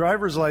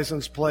driver's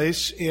license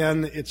place,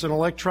 and it's an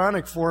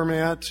electronic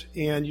format,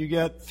 and you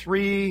get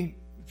three,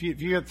 if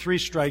you get 3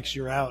 strikes,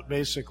 you're out,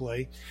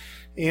 basically.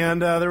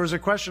 And there was a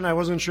question I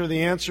wasn't sure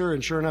the answer,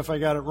 and sure enough, I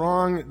got it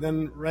wrong.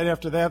 Then right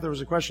after that, there was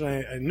a question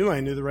I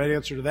knew the right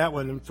answer to that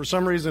one, and for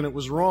some reason it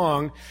was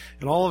wrong,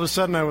 and all of a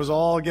sudden I was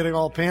getting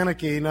all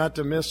panicky not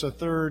to miss a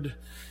third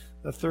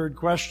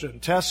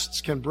question.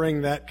 Tests can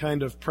bring that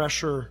kind of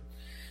pressure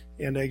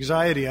and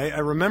anxiety. I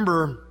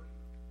remember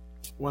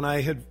when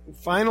I had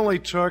finally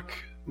took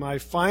my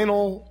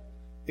final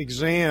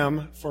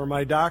exam for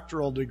my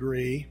doctoral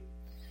degree,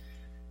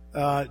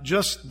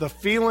 just the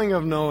feeling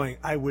of knowing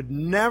I would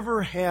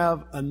never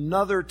have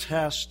another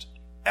test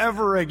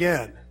ever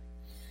again.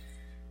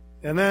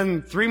 And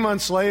then 3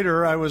 months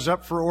later, I was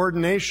up for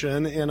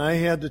ordination, and I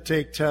had to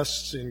take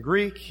tests in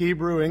Greek,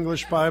 Hebrew,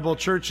 English Bible,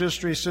 church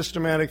history,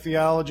 systematic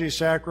theology,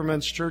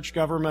 sacraments, church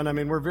government. I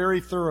mean, we're very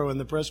thorough in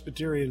the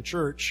Presbyterian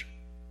Church.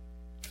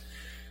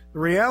 The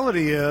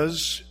reality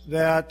is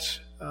that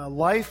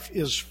life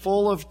is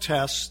full of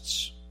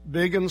tests,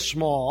 big and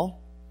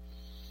small,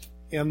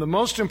 and the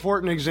most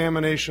important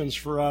examinations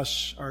for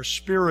us are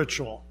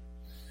spiritual,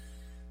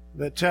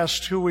 that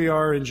test who we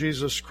are in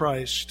Jesus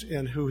Christ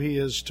and who He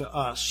is to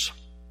us.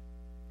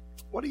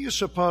 What do you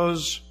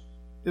suppose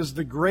is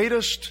the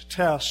greatest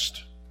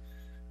test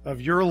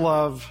of your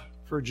love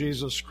for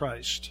Jesus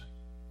Christ?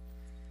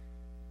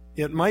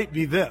 It might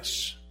be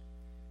this: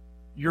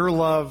 your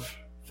love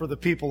for the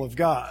people of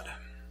God.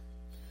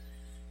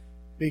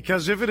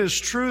 Because if it is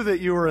true that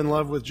you are in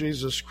love with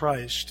Jesus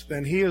Christ,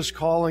 then He is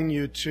calling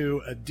you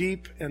to a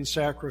deep and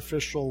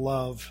sacrificial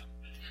love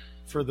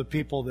for the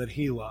people that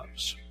He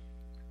loves.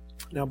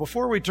 Now,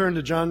 before we turn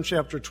to John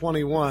chapter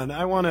 21,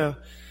 I want to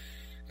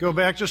go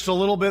back just a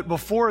little bit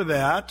before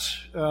that,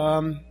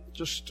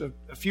 just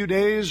a few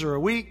days or a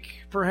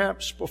week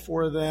perhaps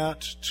before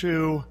that,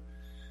 to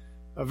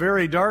a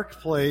very dark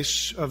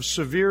place of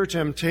severe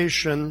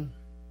temptation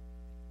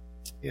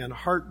and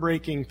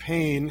heartbreaking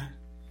pain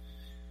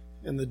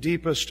and the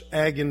deepest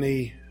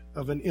agony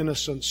of an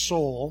innocent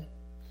soul.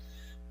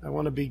 I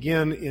want to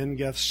begin in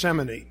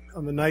Gethsemane,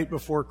 on the night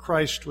before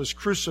Christ was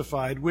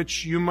crucified,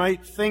 which you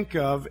might think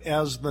of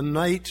as the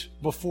night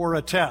before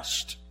a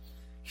test,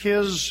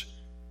 his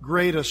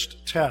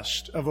greatest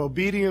test of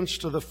obedience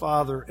to the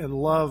Father and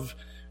love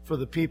for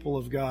the people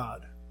of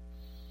God.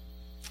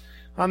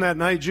 On that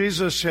night,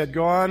 Jesus had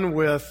gone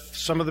with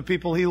some of the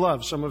people he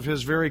loved, some of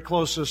his very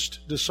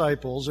closest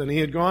disciples, and he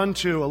had gone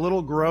to a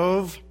little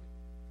grove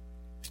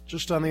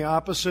just on the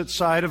opposite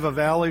side of a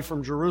valley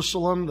from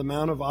Jerusalem, the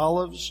Mount of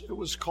Olives, it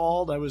was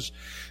called. I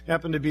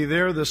happened to be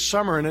there this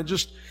summer, and I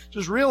just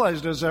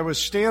realized as I was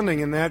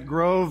standing in that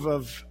grove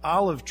of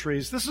olive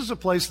trees, this is a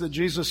place that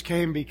Jesus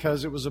came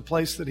because it was a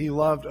place that he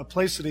loved, a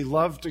place that he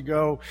loved to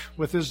go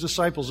with his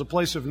disciples, a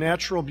place of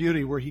natural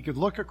beauty where he could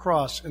look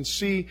across and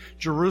see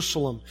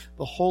Jerusalem,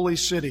 the holy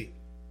city.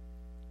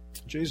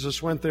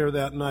 Jesus went there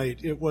that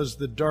night. It was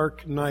the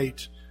dark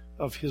night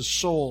of his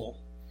soul,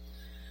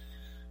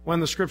 when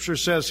the Scripture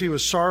says he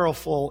was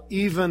sorrowful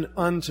even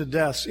unto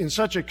death, in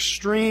such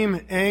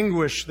extreme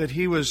anguish that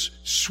he was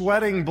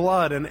sweating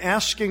blood and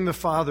asking the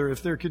Father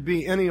if there could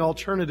be any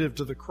alternative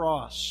to the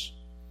cross.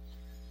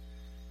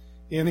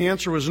 And the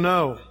answer was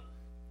no.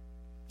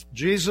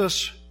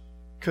 Jesus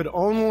could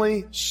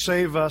only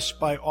save us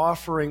by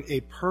offering a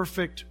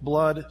perfect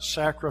blood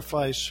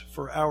sacrifice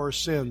for our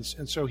sins.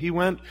 And so he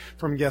went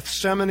from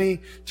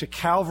Gethsemane to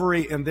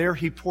Calvary, and there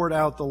he poured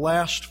out the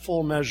last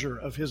full measure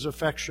of his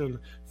affection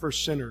for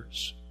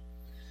sinners.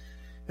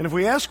 And if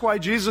we ask why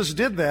Jesus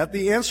did that,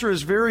 the answer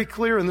is very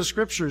clear in the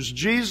Scriptures.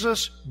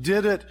 Jesus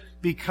did it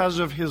because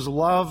of his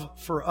love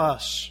for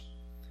us.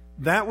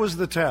 That was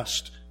the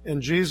test,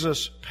 and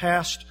Jesus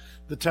passed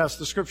the test.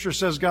 The Scripture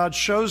says God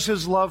shows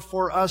his love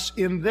for us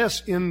in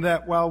this, in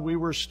that while we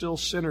were still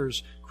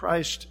sinners,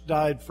 Christ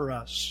died for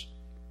us.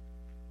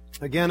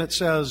 Again, it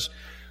says,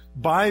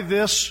 by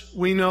this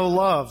we know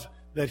love,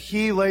 that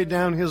he laid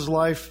down his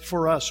life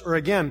for us. Or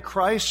again,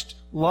 Christ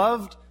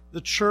loved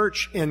the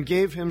church and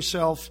gave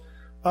himself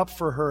up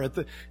for her.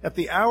 At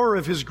the hour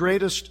of his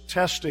greatest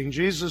testing,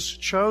 Jesus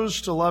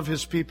chose to love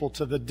his people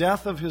to the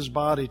death of his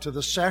body, to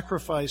the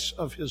sacrifice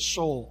of his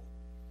soul.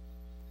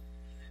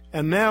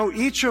 And now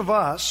each of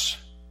us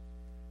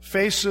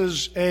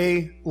faces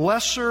a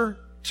lesser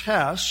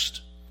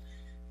test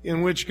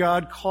in which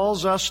God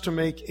calls us to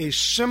make a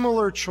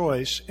similar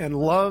choice and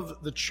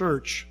love the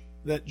church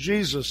that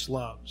Jesus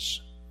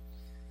loves.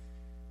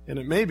 And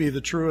it may be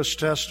the truest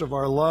test of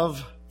our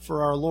love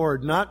for our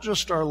Lord, not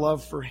just our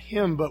love for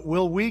him, but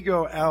will we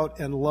go out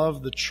and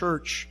love the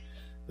church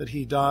that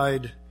he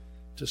died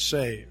to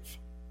save?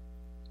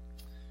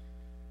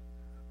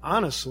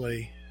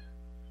 Honestly,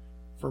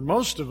 for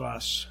most of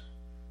us,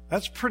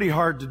 that's pretty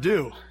hard to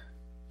do.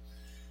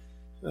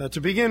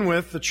 To begin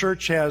with, the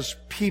church has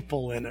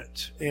people in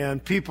it,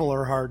 and people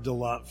are hard to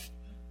love.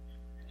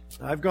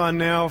 I've gone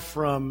now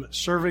from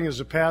serving as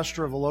a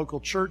pastor of a local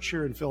church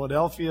here in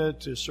Philadelphia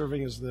to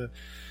serving as the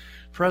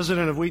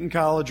president of Wheaton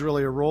College,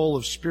 really a role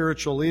of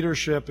spiritual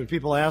leadership. And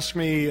people ask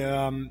me,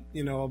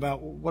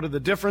 about what are the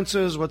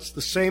differences, what's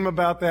the same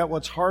about that,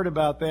 what's hard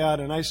about that.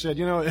 And I said,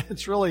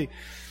 it's really,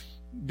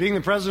 being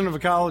the president of a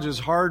college is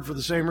hard for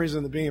the same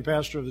reason that being a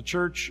pastor of the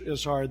church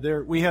is hard.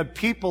 We have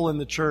people in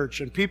the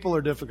church, and people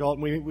are difficult,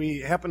 and we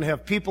happen to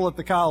have people at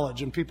the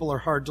college, and people are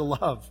hard to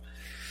love.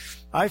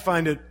 I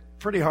find it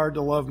pretty hard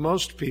to love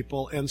most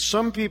people, and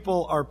some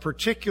people are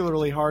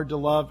particularly hard to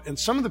love, and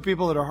some of the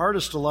people that are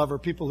hardest to love are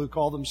people who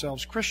call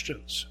themselves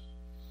Christians.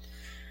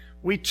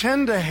 We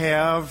tend to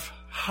have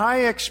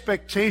high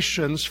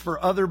expectations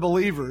for other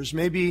believers,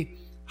 maybe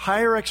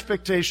higher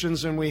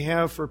expectations than we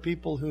have for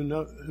people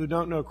who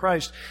don't know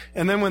Christ.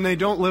 And then when they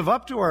don't live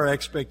up to our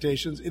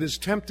expectations, it is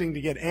tempting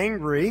to get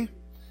angry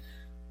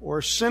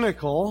or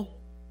cynical.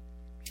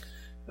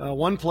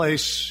 One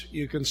place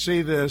you can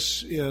see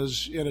this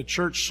is in a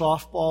church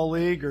softball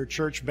league or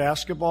church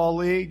basketball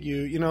league.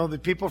 The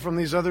people from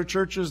these other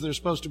churches, they're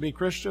supposed to be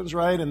Christians,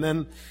 right? And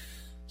then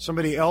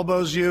somebody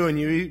elbows you, and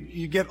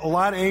you get a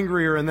lot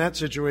angrier in that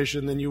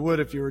situation than you would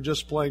if you were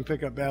just playing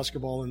pickup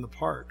basketball in the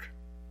park.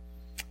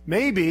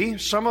 Maybe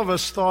some of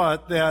us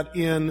thought that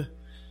in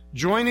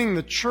joining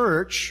the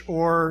church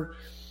or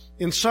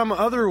in some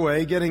other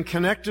way getting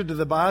connected to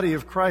the body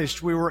of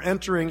Christ, we were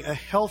entering a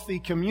healthy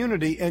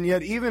community, and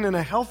yet even in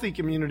a healthy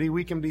community,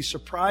 we can be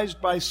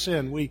surprised by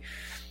sin.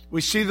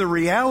 We see the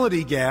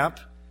reality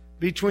gap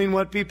between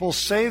what people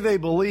say they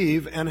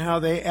believe and how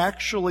they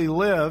actually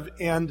live,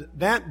 and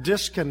that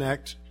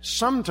disconnect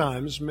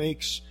sometimes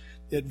makes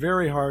it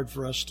very hard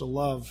for us to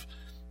love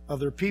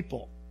other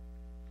people.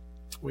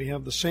 We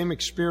have the same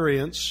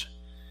experience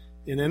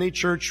in any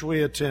church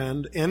we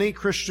attend, any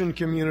Christian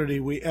community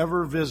we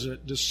ever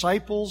visit,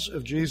 disciples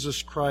of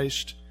Jesus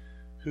Christ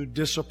who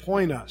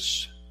disappoint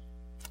us.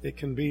 It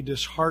can be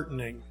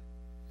disheartening.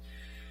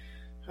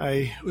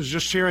 I was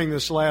just hearing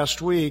this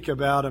last week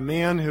about a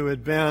man who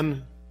had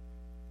been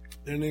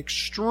in an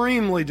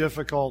extremely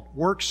difficult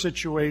work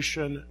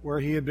situation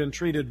where he had been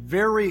treated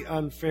very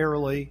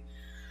unfairly,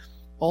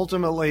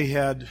 ultimately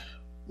had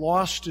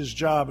lost his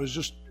job. It was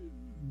just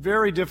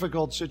very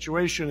difficult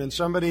situation, and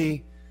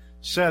somebody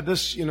said,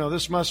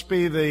 this must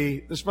be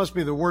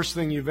the worst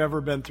thing you've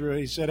ever been through.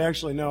 He said,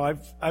 actually, no,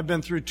 I've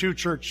been through 2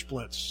 church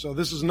splits, so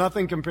this is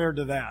nothing compared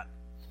to that.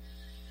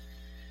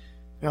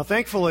 Now,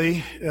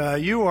 thankfully,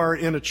 you are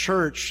in a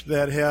church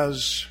that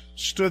has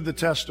stood the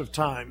test of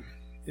time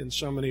in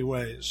so many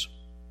ways.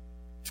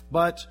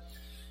 But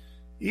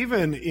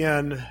even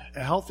in a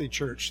healthy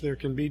church, there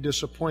can be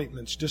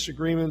disappointments,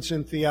 disagreements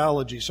in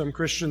theology. Some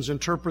Christians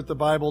interpret the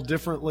Bible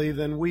differently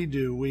than we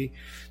do. We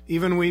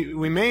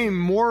may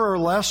more or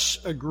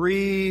less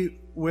agree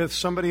with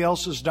somebody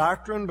else's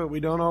doctrine, but we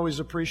don't always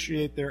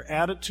appreciate their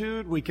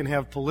attitude. We can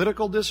have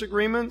political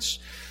disagreements.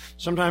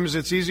 Sometimes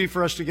it's easy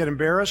for us to get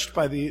embarrassed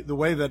by the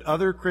way that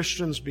other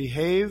Christians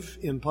behave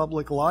in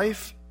public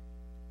life.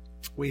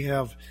 We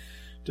have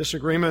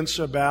disagreements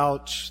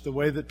about the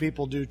way that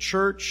people do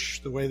church,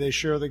 the way they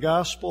share the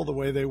gospel, the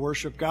way they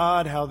worship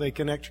God, how they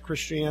connect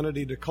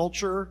Christianity to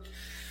culture.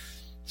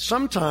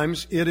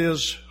 Sometimes it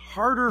is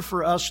harder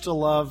for us to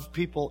love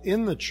people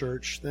in the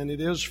church than it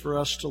is for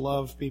us to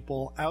love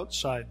people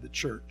outside the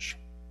church.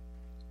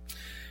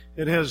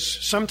 It has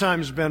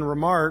sometimes been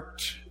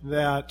remarked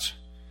that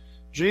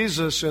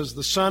Jesus, as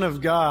the Son of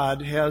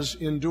God, has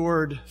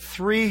endured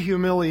 3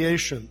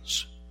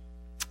 humiliations.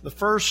 The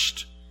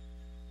first,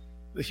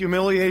 the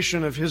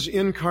humiliation of his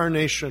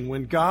incarnation,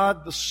 when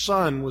God the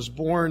Son was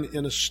born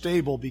in a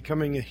stable,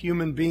 becoming a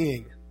human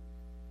being.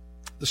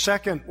 The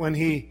second, when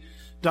he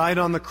died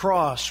on the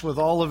cross with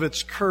all of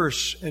its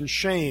curse and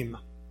shame.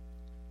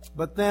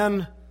 But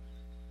then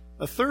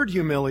a third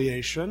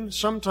humiliation,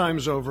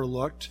 sometimes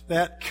overlooked,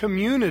 that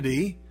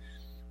community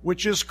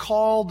which is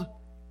called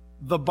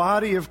the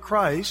body of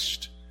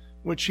Christ,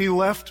 which he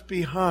left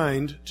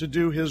behind to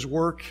do his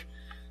work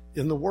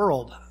in the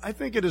world. I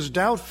think it is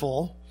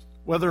doubtful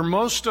whether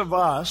most of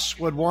us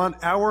would want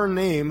our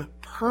name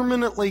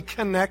permanently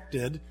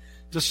connected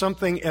to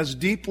something as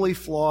deeply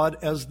flawed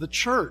as the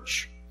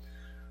church,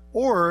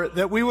 or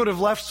that we would have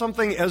left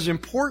something as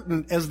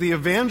important as the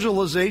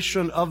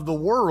evangelization of the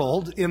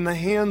world in the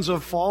hands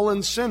of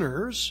fallen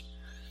sinners.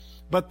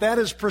 But that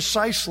is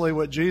precisely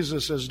what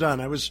Jesus has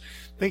done. I was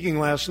thinking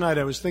last night,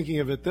 I was thinking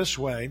of it this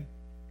way.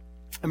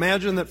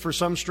 Imagine that for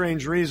some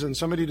strange reason,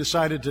 somebody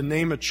decided to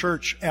name a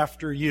church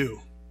after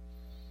you.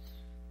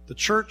 The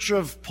Church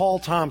of Paul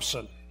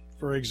Thompson,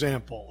 for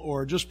example,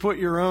 or just put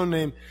your own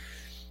name.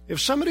 If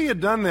somebody had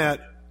done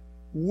that,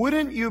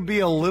 wouldn't you be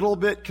a little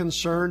bit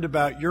concerned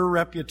about your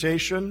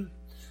reputation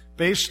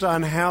based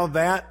on how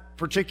that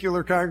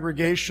particular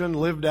congregation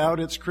lived out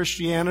its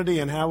Christianity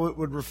and how it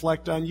would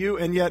reflect on you?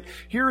 And yet,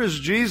 here is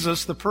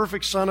Jesus, the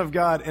perfect Son of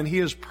God, and he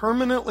has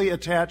permanently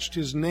attached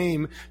his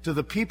name to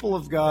the people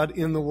of God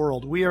in the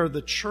world. We are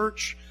the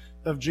Church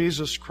of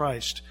Jesus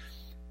Christ.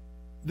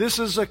 This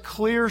is a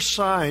clear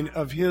sign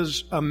of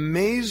his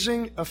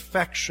amazing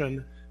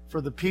affection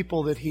for the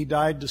people that he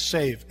died to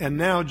save. And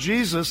now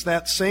Jesus,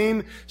 that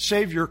same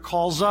Savior,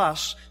 calls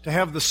us to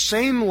have the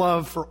same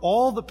love for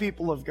all the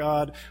people of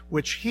God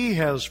which he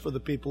has for the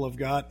people of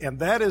God, and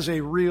that is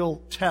a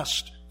real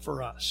test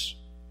for us.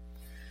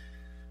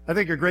 I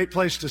think a great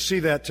place to see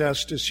that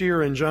test is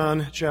here in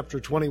John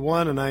chapter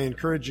 21, and I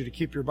encourage you to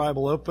keep your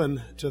Bible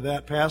open to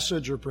that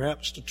passage, or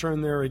perhaps to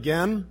turn there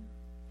again.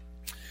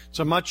 It's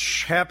a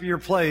much happier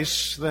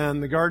place than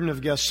the Garden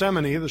of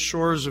Gethsemane, the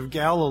shores of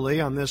Galilee,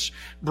 on this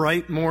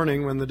bright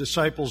morning when the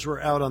disciples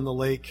were out on the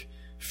lake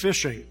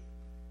fishing.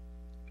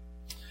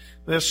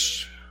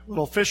 This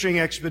little fishing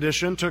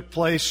expedition took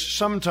place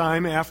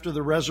sometime after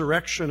the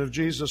resurrection of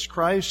Jesus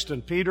Christ,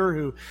 and Peter,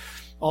 who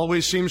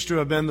always seems to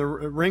have been the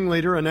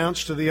ringleader,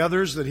 announced to the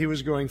others that he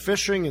was going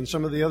fishing, and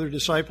some of the other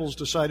disciples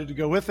decided to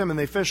go with him, and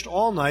they fished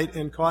all night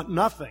and caught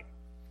nothing.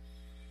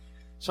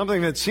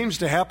 Something that seems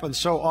to happen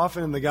so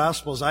often in the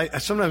Gospels. I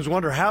sometimes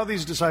wonder how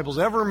these disciples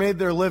ever made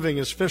their living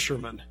as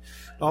fishermen.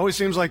 It always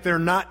seems like they're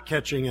not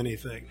catching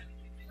anything.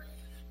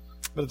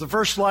 But at the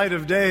first light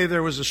of day,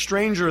 there was a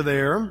stranger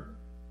there,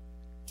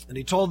 and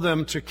he told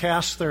them to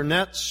cast their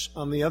nets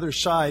on the other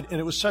side. And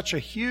it was such a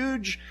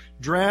huge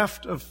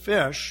draft of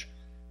fish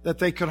that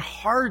they could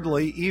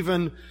hardly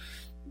even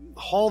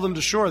haul them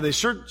to shore. They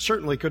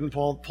certainly couldn't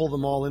pull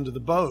them all into the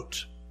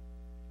boat.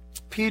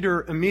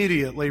 Peter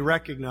immediately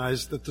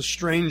recognized that the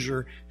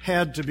stranger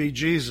had to be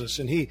Jesus,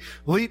 and he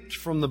leaped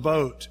from the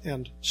boat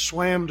and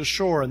swam to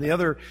shore, and the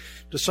other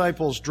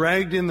disciples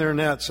dragged in their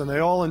nets, and they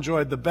all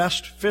enjoyed the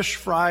best fish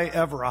fry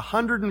ever,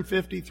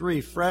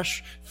 153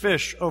 fresh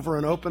fish over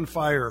an open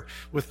fire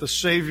with the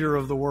Savior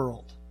of the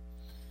world.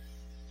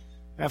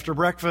 After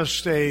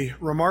breakfast, a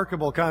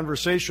remarkable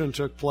conversation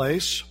took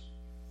place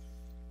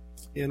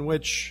in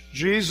which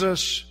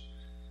Jesus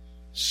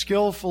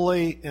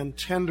skillfully and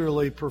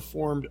tenderly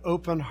performed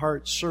open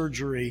heart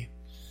surgery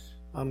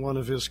on one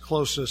of his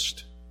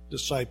closest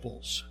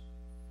disciples.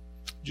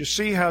 Did you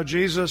see how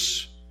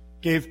Jesus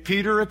gave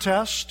Peter a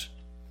test?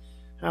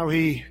 How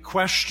he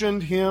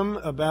questioned him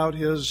about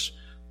his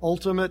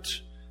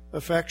ultimate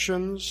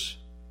affections?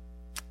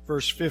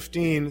 Verse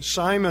 15,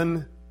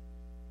 Simon,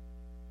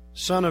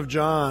 son of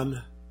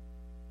John,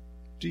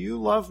 do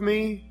you love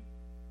me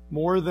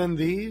more than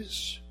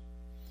these?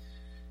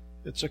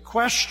 It's a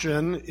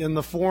question in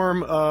the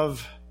form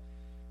of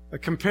a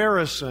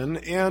comparison,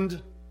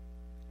 and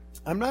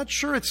I'm not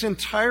sure it's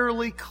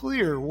entirely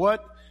clear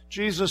what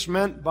Jesus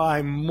meant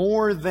by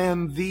more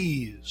than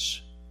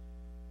these.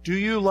 Do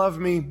you love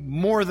me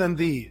more than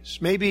these?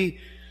 Maybe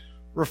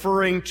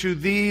referring to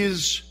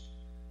these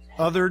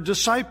other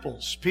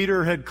disciples.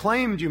 Peter had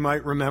claimed, you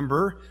might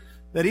remember,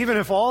 that even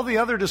if all the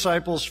other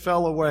disciples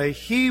fell away,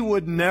 he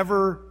would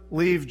never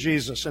leave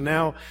Jesus. And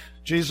now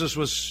Jesus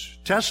was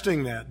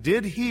testing that.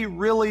 Did he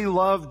really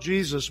love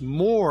Jesus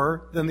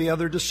more than the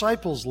other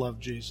disciples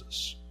loved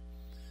Jesus?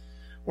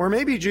 Or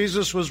maybe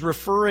Jesus was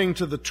referring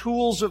to the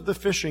tools of the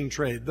fishing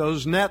trade,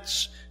 those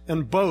nets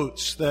and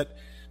boats that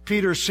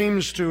Peter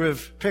seems to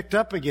have picked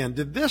up again.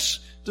 Did this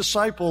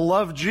disciple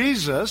love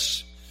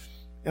Jesus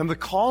and the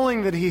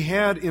calling that he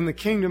had in the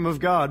kingdom of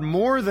God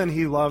more than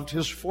he loved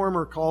his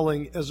former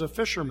calling as a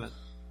fisherman?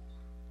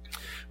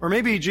 Or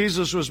maybe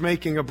Jesus was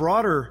making a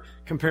broader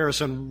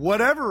comparison.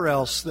 Whatever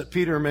else that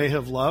Peter may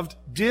have loved,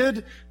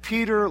 did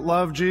Peter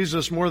love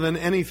Jesus more than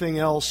anything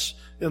else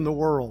in the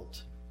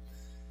world?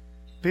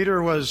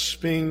 Peter was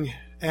being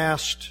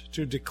asked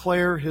to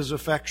declare his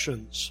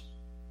affections.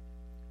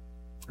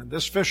 And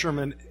this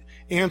fisherman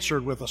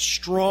answered with a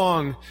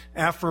strong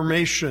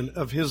affirmation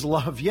of his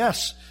love.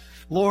 Yes,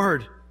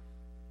 Lord,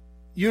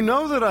 you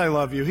know that I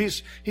love you.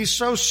 He's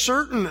so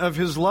certain of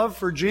his love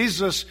for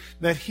Jesus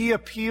that he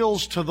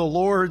appeals to the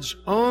Lord's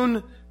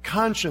own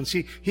conscience.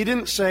 He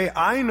didn't say,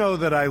 I know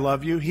that I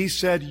love you. He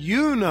said,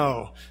 you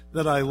know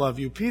that I love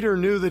you. Peter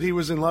knew that he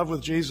was in love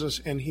with Jesus,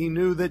 and he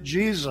knew that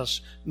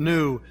Jesus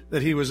knew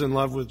that he was in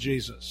love with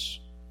Jesus.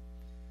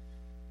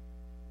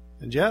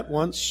 And yet,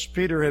 once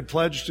Peter had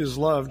pledged his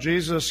love,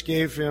 Jesus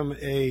gave him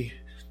a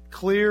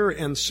clear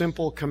and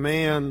simple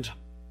command: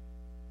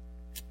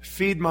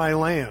 feed my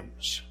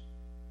lambs.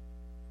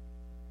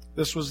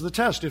 This was the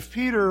test. If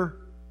Peter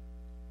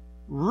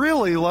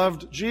really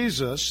loved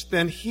Jesus,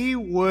 then he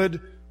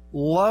would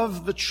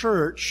love the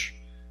church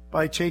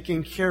by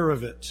taking care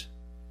of it.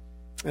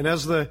 And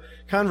as the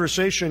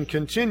conversation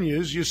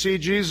continues, you see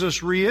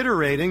Jesus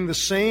reiterating the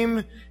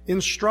same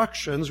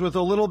instructions with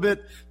a little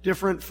bit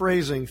different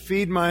phrasing.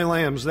 Feed my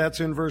lambs, that's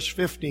in verse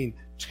 15.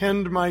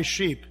 Tend my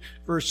sheep,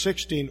 verse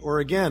 16. Or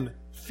again,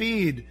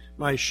 feed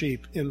my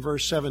sheep in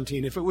verse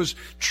 17. If it was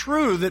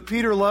true that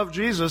Peter loved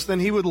Jesus,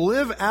 then he would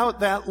live out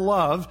that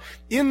love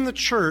in the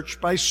church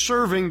by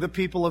serving the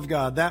people of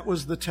God. That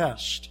was the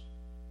test.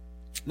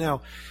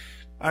 Now,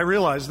 I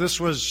realize this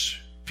was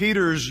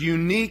Peter's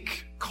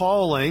unique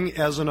calling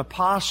as an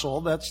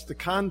apostle. That's the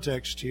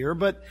context here.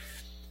 But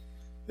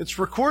it's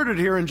recorded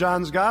here in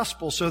John's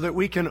Gospel so that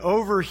we can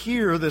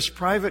overhear this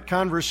private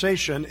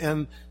conversation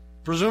and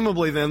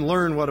presumably then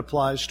learn what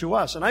applies to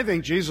us. And I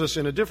think Jesus,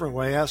 in a different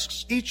way,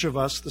 asks each of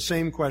us the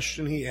same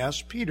question he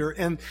asked Peter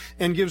and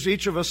gives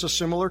each of us a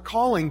similar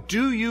calling.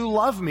 Do you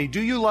love me?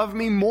 Do you love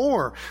me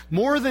more?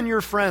 More than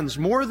your friends,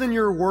 more than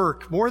your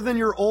work, more than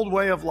your old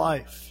way of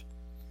life?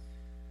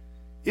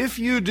 If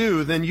you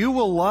do, then you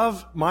will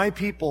love my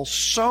people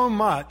so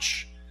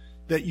much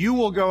that you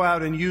will go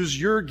out and use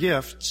your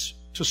gifts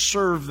to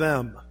serve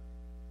them.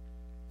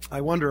 I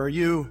wonder, are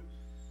you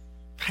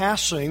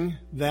passing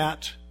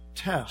that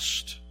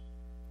test?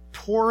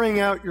 Pouring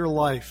out your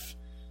life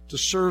to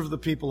serve the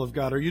people of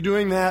God? Are you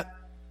doing that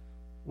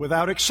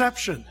without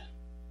exception?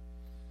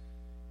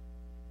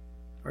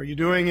 Are you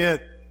doing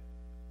it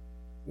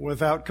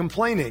without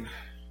complaining?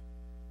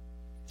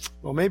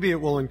 Well, maybe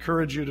it will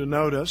encourage you to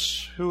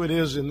notice who it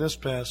is in this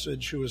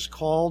passage who is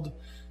called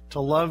to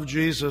love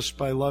Jesus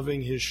by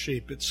loving his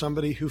sheep. It's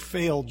somebody who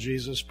failed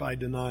Jesus by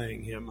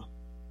denying him.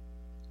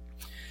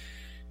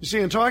 You see,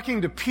 in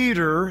talking to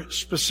Peter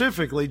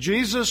specifically,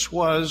 Jesus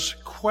was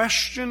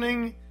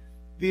questioning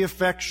the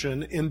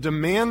affection and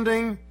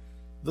demanding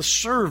the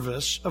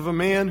service of a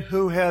man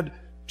who had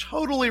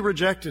totally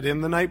rejected him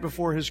the night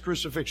before his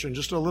crucifixion,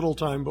 just a little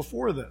time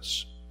before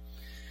this.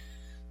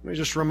 Let me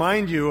just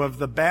remind you of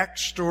the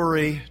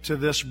backstory to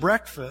this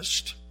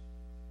breakfast.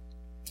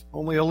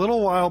 Only a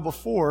little while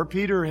before,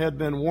 Peter had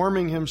been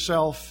warming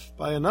himself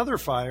by another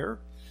fire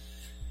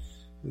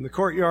in the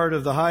courtyard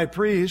of the high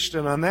priest,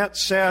 and on that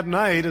sad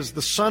night, as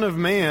the Son of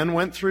Man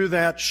went through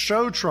that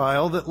show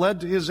trial that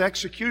led to his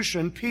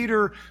execution,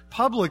 Peter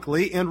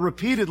publicly and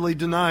repeatedly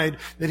denied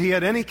that he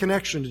had any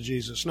connection to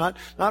Jesus. Not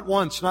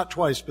once, not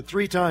twice, but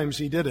 3 times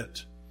he did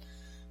it.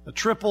 A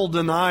triple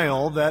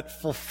denial that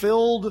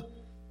fulfilled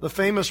the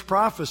famous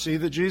prophecy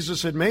that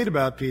Jesus had made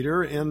about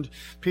Peter and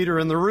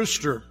the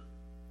rooster.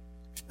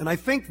 And I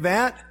think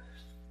that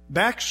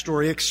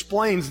backstory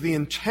explains the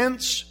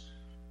intense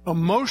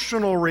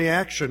emotional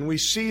reaction we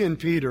see in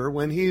Peter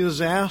when he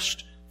is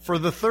asked for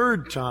the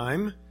 3rd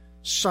time,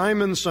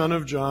 Simon, son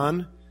of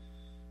John,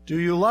 do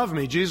you love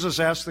me? Jesus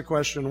asked the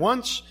question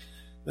once,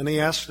 then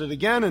he asked it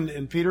again,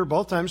 and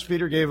both times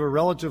Peter gave a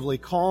relatively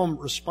calm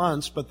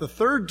response, but the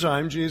 3rd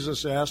time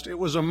Jesus asked, it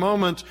was a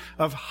moment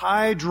of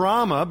high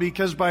drama,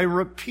 because by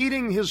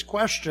repeating his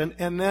question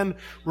and then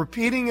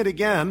repeating it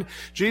again,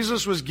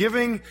 Jesus was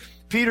giving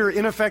Peter,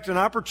 in effect, an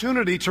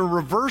opportunity to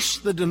reverse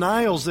the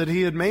denials that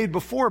he had made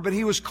before, but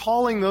he was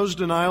calling those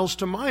denials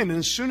to mind. And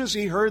as soon as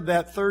he heard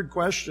that third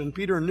question,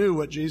 Peter knew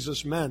what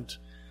Jesus meant.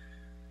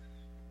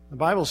 The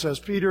Bible says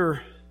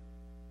Peter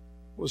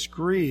was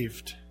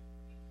grieved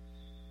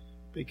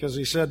because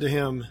he said to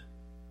him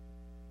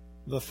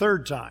the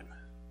third time,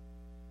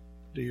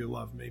 "Do you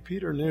love me?"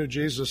 Peter knew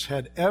Jesus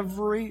had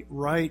every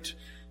right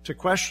to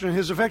question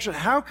his affection.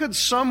 How could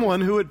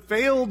someone who had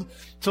failed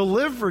to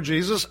live for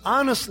Jesus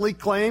honestly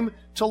claim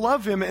to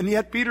love him? And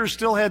yet Peter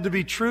still had to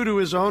be true to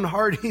his own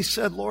heart. He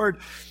said, "Lord,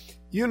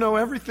 you know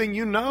everything.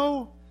 You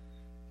know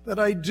that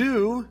I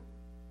do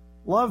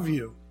love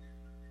you."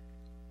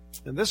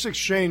 And this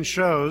exchange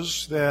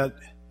shows that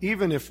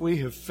even if we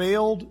have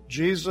failed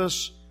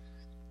Jesus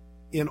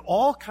in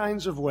all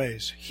kinds of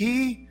ways,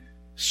 he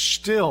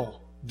still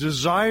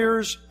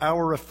desires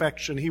our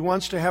affection. He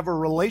wants to have a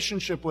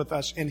relationship with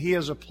us, and he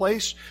has a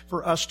place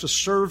for us to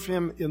serve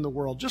him in the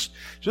world.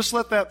 Just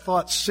let that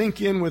thought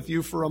sink in with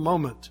you for a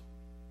moment.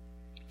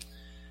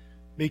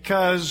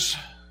 Because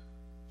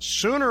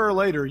sooner or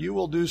later you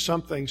will do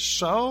something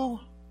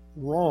so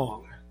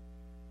wrong,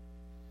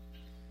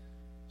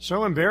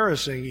 so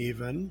embarrassing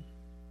even,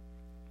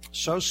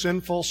 so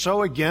sinful,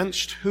 so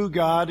against who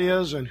God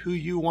is and who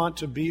you want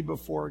to be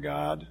before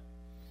God,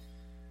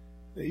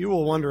 that you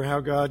will wonder how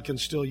God can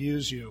still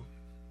use you,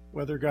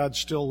 whether God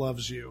still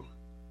loves you.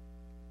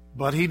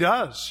 But he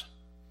does.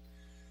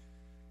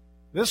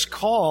 This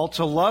call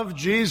to love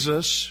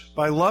Jesus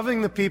by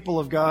loving the people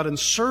of God and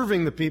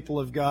serving the people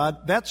of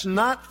God, that's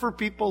not for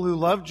people who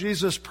love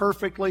Jesus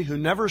perfectly, who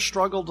never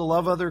struggled to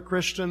love other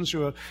Christians,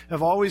 who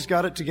have always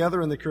got it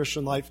together in the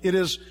Christian life. It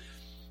is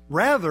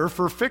rather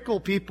for fickle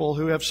people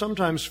who have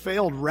sometimes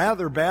failed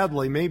rather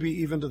badly, maybe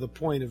even to the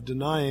point of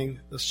denying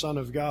the Son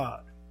of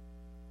God.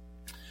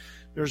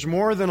 There's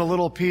more than a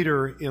little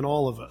Peter in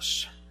all of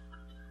us.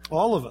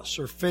 All of us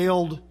are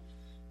failed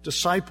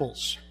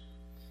disciples.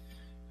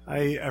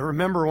 I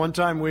remember one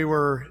time we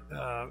were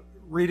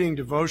reading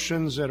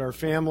devotions at our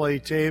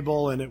family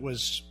table, and it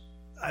was,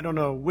 I don't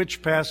know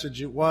which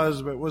passage it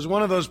was, but it was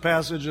one of those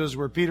passages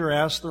where Peter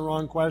asked the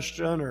wrong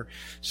question or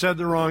said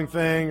the wrong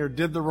thing or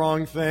did the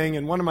wrong thing,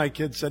 and one of my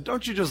kids said,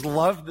 "Don't you just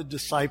love the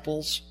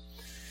disciples?"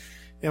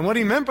 And what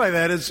he meant by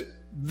that is,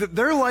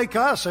 they're like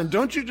us, and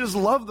don't you just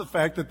love the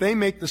fact that they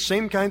make the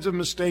same kinds of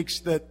mistakes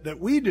that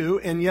we do,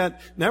 and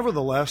yet,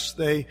 nevertheless,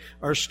 they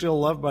are still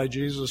loved by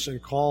Jesus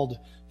and called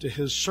to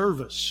his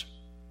service.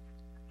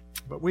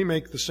 But we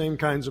make the same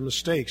kinds of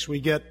mistakes. We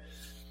get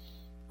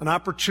an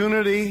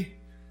opportunity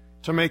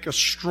to make a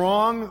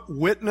strong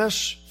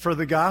witness for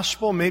the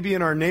gospel, maybe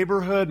in our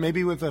neighborhood,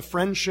 maybe with a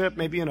friendship,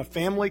 maybe in a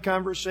family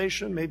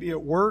conversation, maybe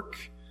at work,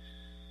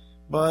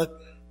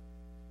 but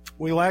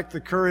we lack the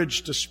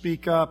courage to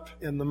speak up,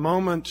 and the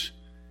moment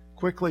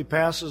quickly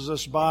passes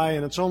us by,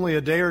 and it's only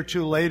a day or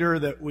two later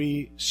that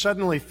we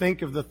suddenly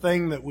think of the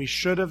thing that we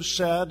should have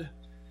said.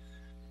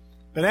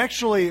 But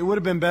actually, it would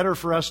have been better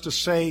for us to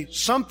say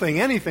something,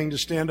 anything to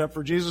stand up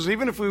for Jesus,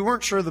 even if we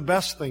weren't sure the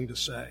best thing to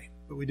say,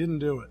 but we didn't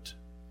do it.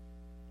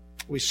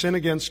 We sin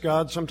against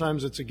God.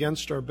 Sometimes it's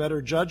against our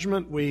better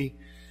judgment. We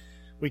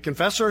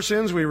confess our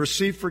sins, we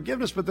receive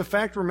forgiveness, but the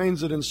fact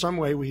remains that in some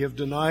way we have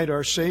denied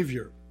our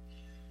Savior.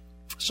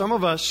 Some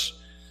of us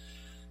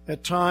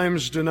at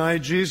times deny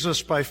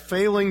Jesus by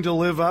failing to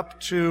live up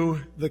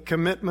to the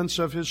commitments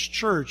of his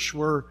church,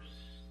 where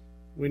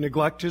we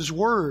neglect his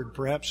word,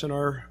 perhaps in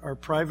our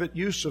private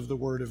use of the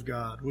word of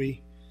God.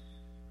 We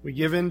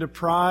give in to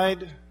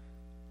pride,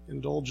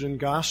 indulge in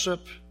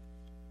gossip.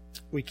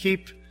 We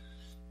keep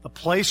a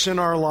place in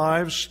our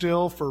lives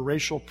still for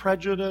racial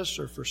prejudice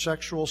or for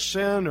sexual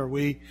sin, or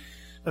we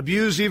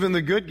abuse even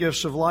the good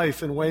gifts of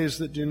life in ways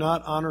that do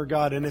not honor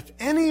God. And if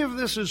any of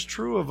this is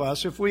true of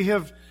us, if we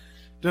have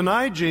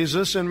denied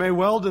Jesus and may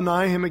well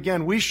deny him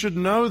again, we should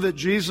know that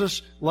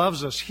Jesus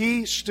loves us.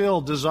 He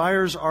still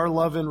desires our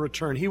love in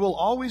return. He will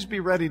always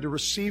be ready to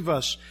receive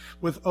us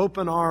with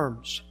open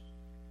arms.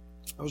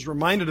 I was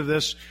reminded of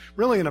this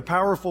really in a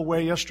powerful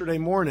way yesterday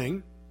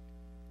morning.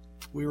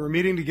 We were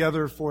meeting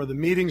together for the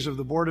meetings of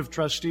the Board of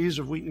Trustees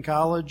of Wheaton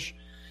College.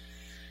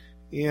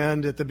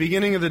 And at the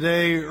beginning of the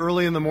day,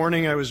 early in the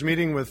morning, I was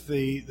meeting with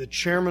the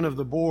chairman of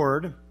the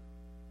board.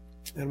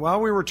 And while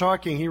we were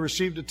talking, he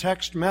received a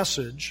text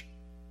message.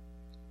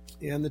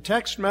 And the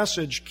text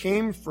message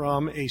came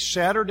from a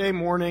Saturday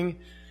morning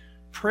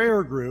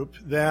prayer group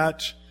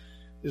that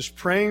is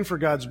praying for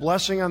God's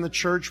blessing on the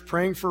church,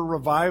 praying for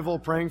revival,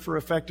 praying for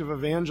effective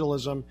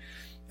evangelism.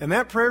 And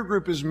that prayer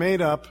group is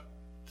made up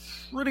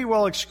pretty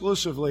well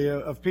exclusively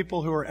of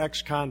people who are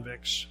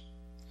ex-convicts.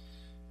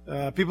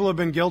 People who have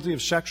been guilty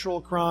of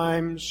sexual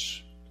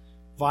crimes,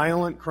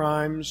 violent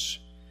crimes,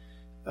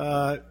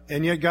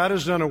 and yet God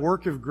has done a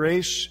work of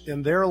grace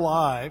in their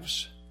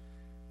lives.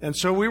 And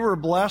so we were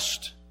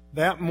blessed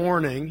that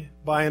morning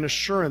by an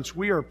assurance.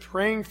 We are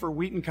praying for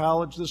Wheaton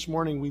College this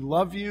morning. We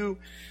love you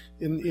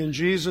in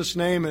Jesus'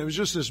 name. And it was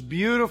just this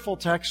beautiful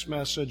text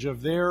message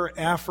of their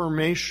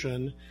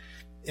affirmation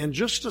and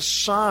just a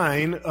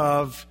sign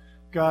of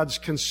God's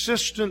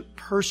consistent,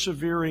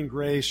 persevering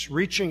grace,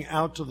 reaching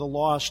out to the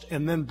lost,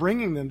 and then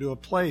bringing them to a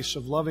place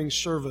of loving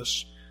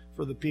service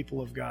for the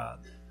people of God.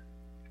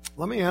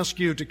 Let me ask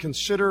you to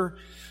consider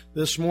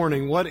this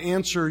morning what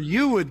answer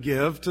you would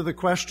give to the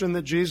question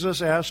that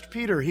Jesus asked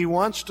Peter. He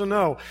wants to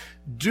know,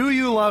 do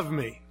you love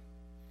me?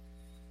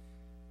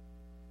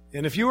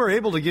 And if you are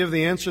able to give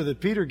the answer that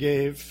Peter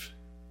gave,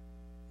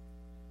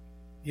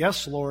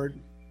 yes, Lord,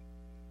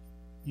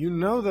 you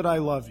know that I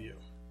love you,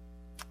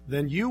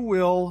 then you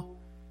will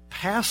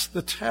pass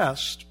the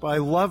test by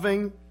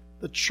loving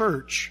the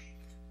church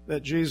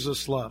that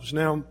Jesus loves.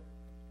 Now,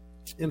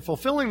 in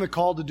fulfilling the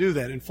call to do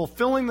that, in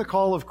fulfilling the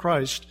call of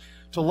Christ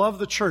to love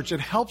the church, it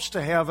helps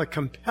to have a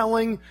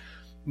compelling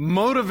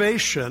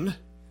motivation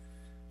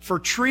for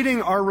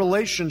treating our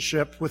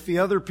relationship with the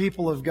other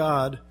people of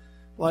God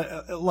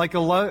like a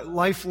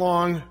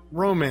lifelong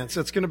romance.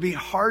 It's going to be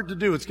hard to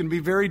do. It's going to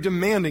be very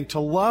demanding to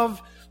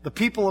love the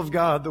people of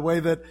God the way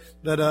that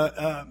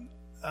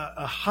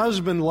a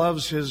husband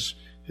loves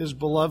his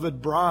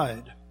beloved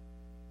bride.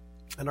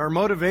 And our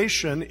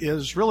motivation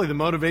is really the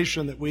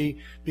motivation that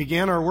we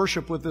began our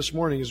worship with this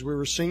morning as we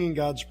were singing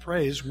God's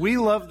praise. We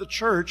love the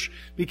church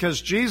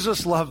because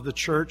Jesus loved the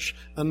church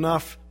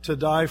enough to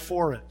die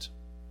for it.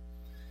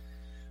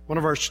 One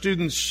of our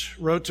students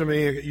wrote to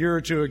me a year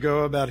or two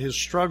ago about his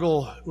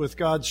struggle with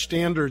God's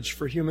standards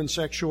for human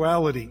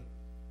sexuality.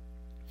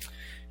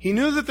 He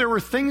knew that there were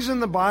things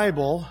in the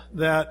Bible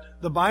that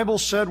the Bible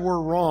said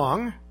were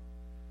wrong,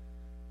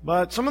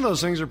 but some of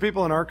those things, or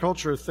people in our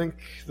culture think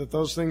that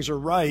those things are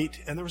right,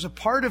 and there was a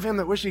part of him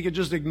that wished he could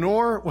just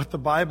ignore what the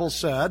Bible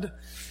said.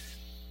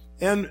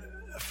 And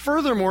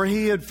furthermore,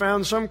 he had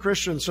found some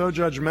Christians so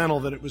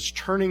judgmental that it was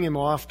turning him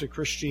off to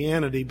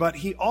Christianity, but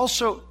he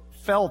also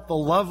felt the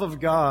love of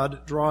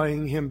God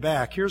drawing him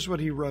back. Here's what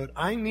he wrote: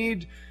 I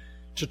need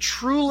to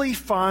truly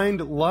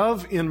find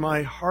love in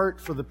my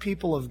heart for the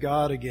people of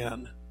God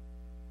again.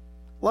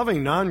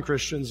 Loving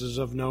non-Christians is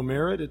of no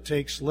merit. It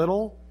takes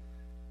little.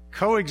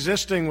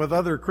 Coexisting with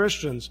other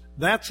Christians,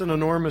 that's an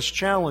enormous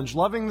challenge.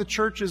 Loving the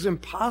church is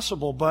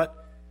impossible, but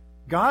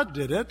God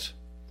did it.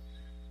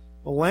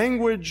 The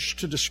language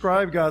to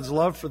describe God's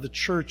love for the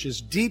church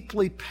is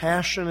deeply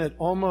passionate,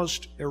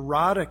 almost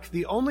erotic.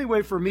 The only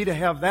way for me to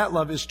have that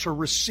love is to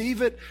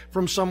receive it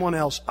from someone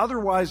else.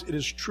 Otherwise, it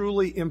is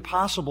truly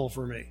impossible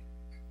for me.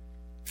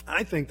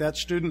 I think that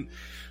student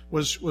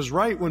was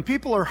right. When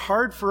people are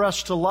hard for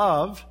us to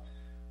love,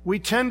 we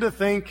tend to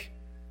think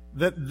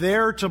that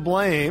they're to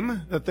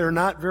blame, that they're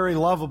not very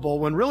lovable,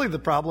 when really the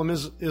problem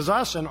is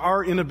us and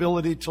our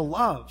inability to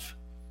love.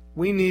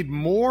 We need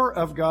more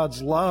of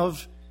God's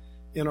love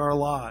in our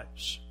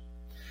lives.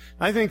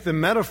 I think the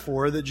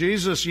metaphor that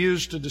Jesus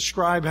used to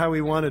describe how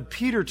he wanted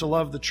Peter to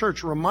love the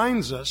church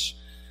reminds us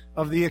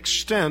of the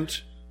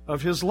extent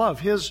of his love.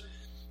 His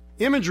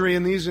imagery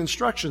in these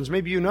instructions,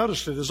 maybe you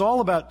noticed it, is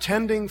all about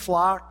tending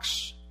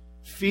flocks,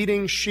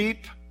 feeding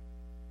sheep.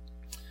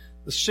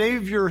 The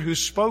Savior who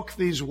spoke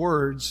these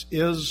words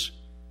is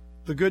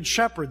the Good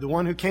Shepherd, the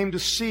one who came to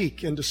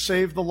seek and to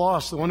save the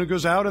lost, the one who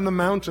goes out in the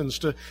mountains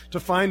to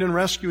find and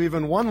rescue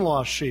even one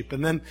lost sheep,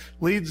 and then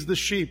leads the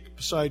sheep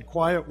beside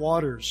quiet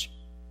waters,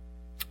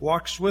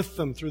 walks with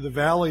them through the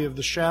valley of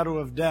the shadow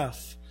of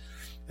death.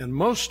 And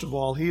most of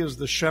all, he is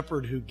the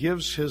shepherd who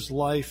gives his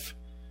life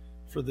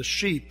for the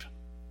sheep.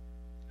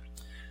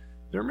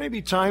 There may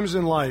be times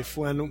in life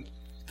when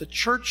the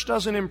church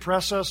doesn't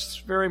impress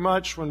us very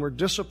much, when we're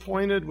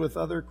disappointed with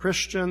other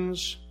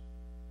Christians.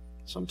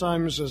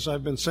 Sometimes, as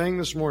I've been saying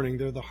this morning,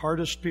 they're the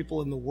hardest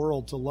people in the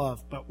world to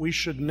love. But we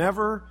should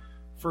never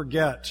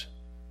forget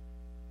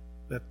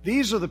that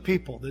these are the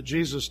people that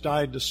Jesus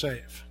died to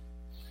save.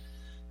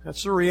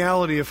 That's the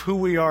reality of who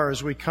we are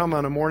as we come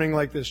on a morning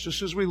like this,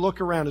 just as we look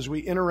around, as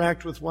we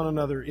interact with one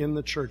another in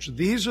the church.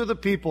 These are the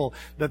people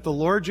that the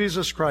Lord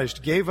Jesus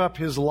Christ gave up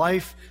his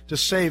life to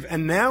save,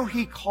 and now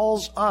he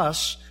calls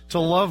us to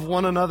love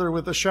one another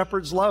with a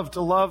shepherd's love,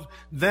 to love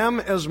them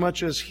as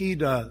much as he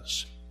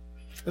does.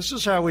 This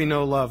is how we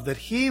know love, that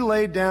he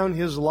laid down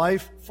his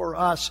life for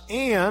us,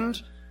 and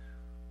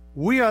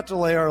we ought to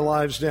lay our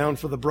lives down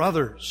for the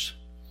brothers.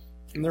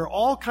 And there are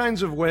all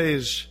kinds of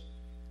ways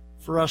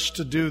for us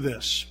to do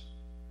this.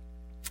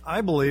 I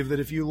believe that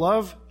if you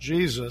love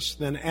Jesus,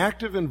 then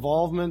active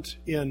involvement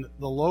in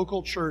the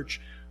local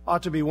church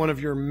ought to be one of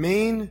your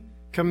main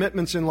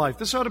commitments in life.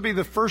 This ought to be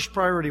the first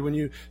priority when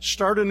you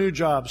start a new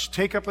job,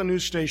 take up a new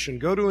station,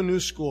 go to a new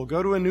school,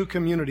 go to a new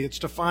community. It's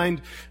to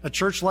find a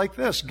church like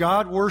this,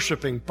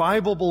 God-worshiping,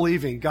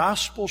 Bible-believing,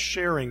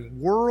 gospel-sharing,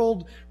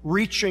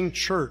 world-reaching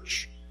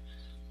church.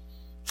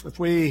 If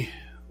we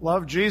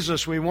love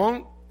Jesus, we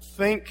won't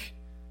think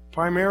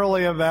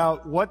primarily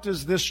about what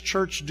does this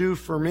church do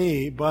for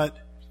me, but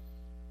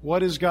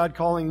what is God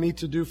calling me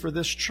to do for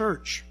this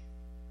church?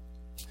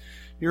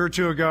 A year or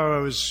two ago,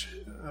 I was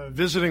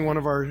visiting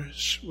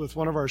with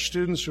one of our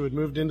students who had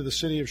moved into the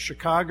city of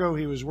Chicago.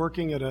 He was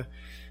working at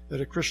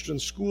a Christian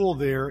school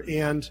there,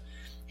 and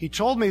he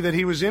told me that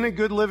he was in a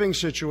good living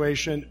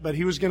situation, but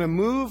he was going to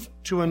move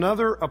to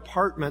another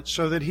apartment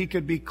so that he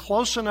could be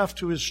close enough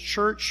to his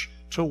church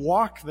to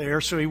walk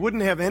there so he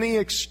wouldn't have any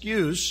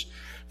excuse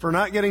for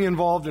not getting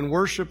involved in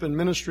worship and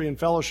ministry and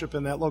fellowship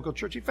in that local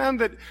church. He found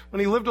that when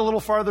he lived a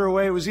little farther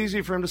away, it was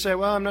easy for him to say,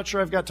 well, I'm not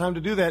sure I've got time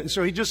to do that. And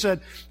so he just said,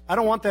 I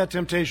don't want that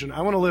temptation.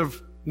 I want to live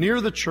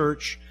near the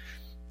church.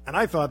 And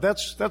I thought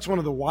that's one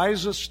of the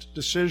wisest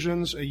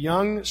decisions a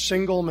young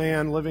single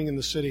man living in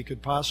the city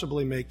could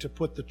possibly make, to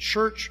put the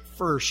church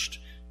first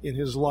in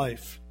his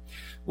life.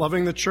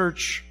 Loving the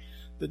church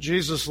that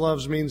Jesus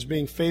loves means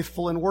being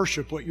faithful in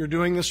worship. What you're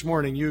doing this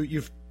morning,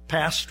 you've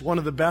passed one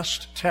of the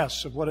best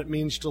tests of what it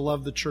means to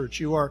love the church.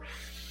 You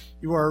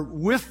are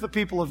with the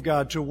people of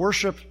God to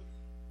worship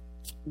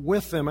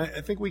with them. I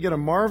think we get a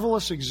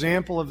marvelous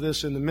example of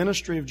this in the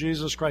ministry of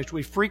Jesus Christ.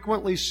 We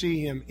frequently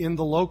see him in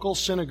the local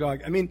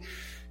synagogue. I mean,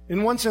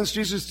 in one sense,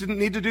 Jesus didn't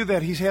need to do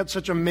that. He's had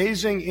such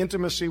amazing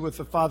intimacy with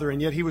the Father,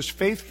 and yet he was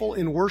faithful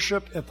in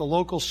worship at the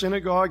local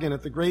synagogue and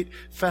at the great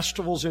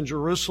festivals in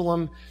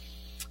Jerusalem.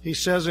 He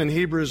says in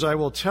Hebrews, I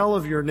will tell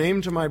of your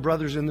name to my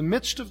brothers. In the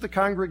midst of the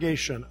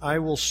congregation, I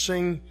will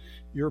sing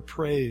your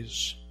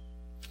praise.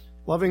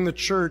 Loving the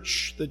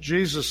church that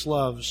Jesus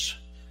loves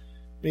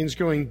means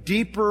going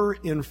deeper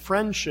in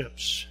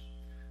friendships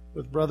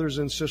with brothers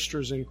and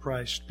sisters in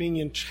Christ, being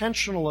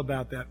intentional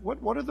about that.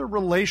 What are the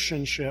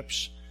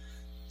relationships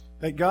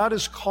that God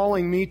is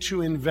calling me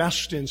to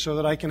invest in so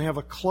that I can have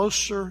a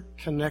closer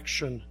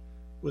connection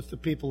with the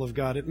people of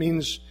God? It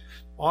means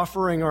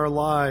offering our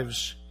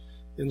lives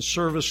in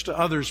service to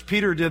others.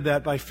 Peter did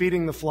that by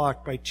feeding the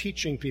flock, by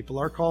teaching people.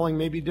 Our calling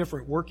may be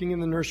different. Working in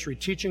the nursery,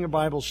 teaching a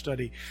Bible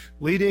study,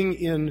 leading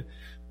in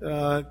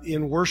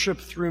worship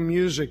through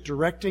music,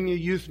 directing a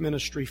youth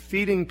ministry,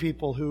 feeding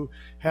people who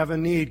have a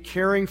need,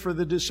 caring for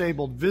the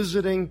disabled,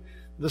 visiting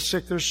the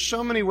sick. There's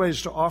so many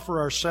ways to offer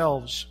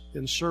ourselves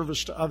in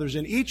service to others.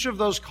 And each of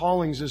those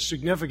callings is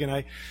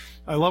significant.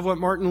 I love what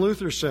Martin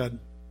Luther said.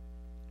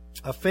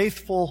 A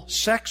faithful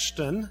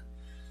sexton,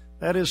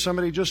 that is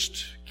somebody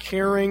just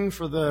caring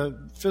for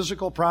the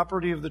physical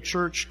property of the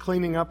church,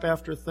 cleaning up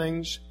after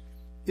things,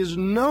 is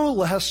no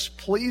less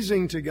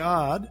pleasing to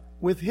God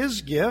with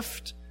his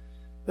gift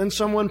than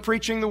someone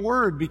preaching the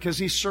word, because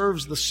he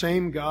serves the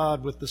same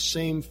God with the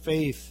same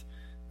faith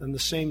and the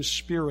same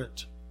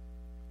spirit.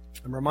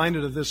 I'm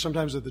reminded of this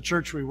sometimes at the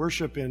church we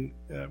worship in,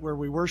 where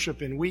we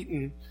worship in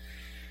Wheaton,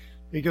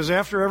 because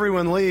after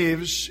everyone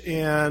leaves,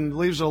 and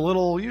leaves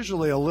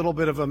usually a little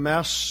bit of a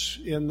mess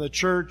in the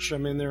church. I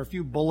mean, there are a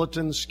few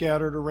bulletins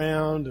scattered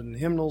around and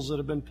hymnals that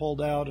have been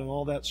pulled out and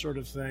all that sort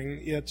of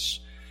thing. It's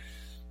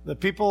the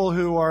people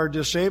who are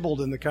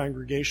disabled in the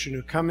congregation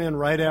who come in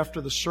right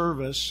after the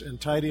service and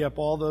tidy up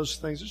all those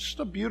things. It's just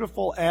a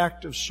beautiful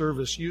act of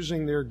service,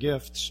 using their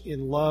gifts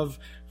in love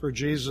for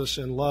Jesus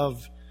and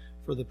love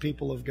for the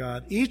people of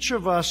God. Each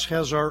of us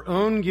has our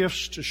own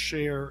gifts to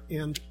share,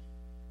 and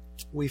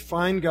we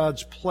find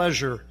God's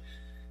pleasure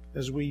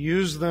as we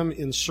use them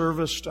in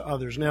service to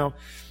others. Now,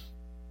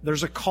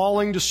 there's a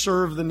calling to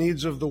serve the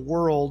needs of the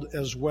world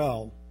as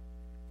well,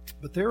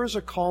 but there is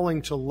a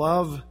calling to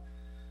love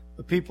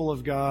the people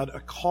of God,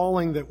 a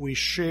calling that we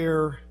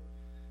share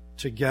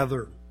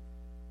together.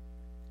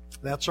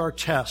 That's our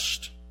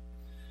test.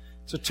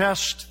 It's a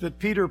test that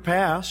Peter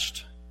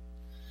passed.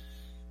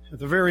 At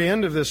the very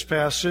end of this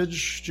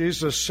passage,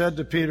 Jesus said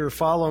to Peter,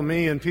 follow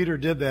me, and Peter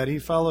did that. He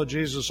followed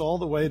Jesus all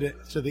the way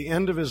to the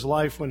end of his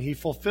life, when he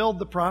fulfilled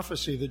the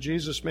prophecy that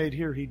Jesus made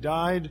here. He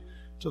died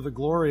to the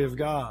glory of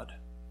God.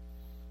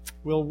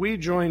 Will we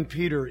join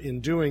Peter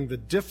in doing the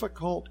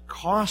difficult,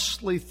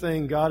 costly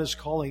thing God is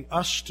calling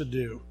us to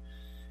do,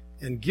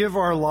 and give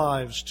our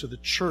lives to the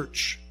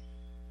church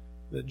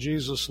that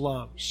Jesus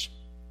loves?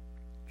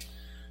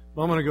 A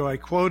moment ago, I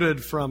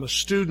quoted from a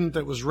student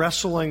that was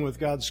wrestling with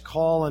God's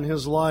call in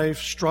his life,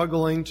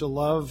 struggling to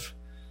love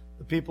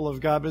the people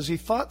of God. But as he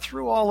thought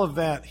through all of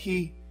that,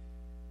 he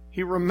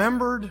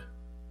remembered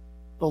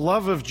the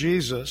love of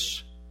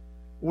Jesus,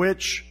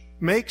 which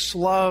makes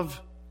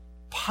love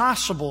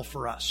possible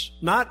for us.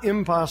 Not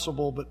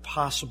impossible, but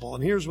possible.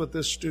 And here's what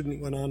this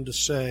student went on to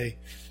say.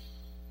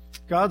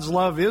 God's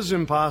love is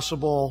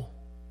impossible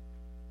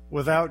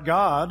without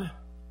God.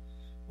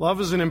 Love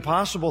is an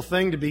impossible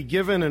thing to be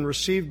given and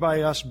received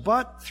by us,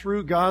 but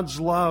through God's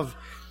love,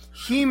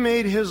 He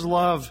made His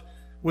love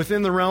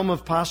within the realm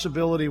of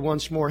possibility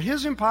once more.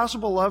 His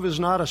impossible love is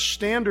not a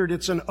standard,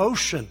 it's an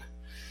ocean.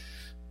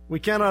 We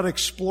cannot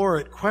explore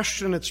it,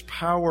 question its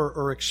power,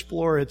 or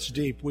explore its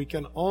deep. We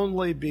can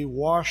only be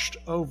washed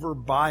over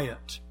by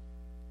it.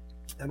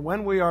 And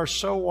when we are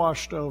so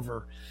washed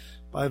over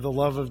by the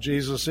love of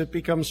Jesus, it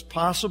becomes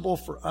possible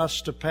for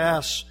us to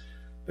pass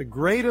the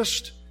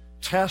greatest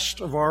test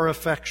of our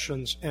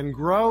affections and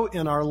grow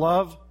in our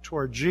love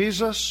toward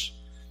Jesus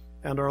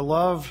and our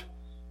love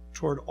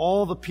toward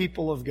all the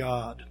people of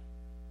God.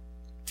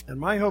 And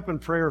my hope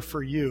and prayer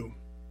for you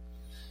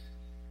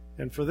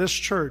and for this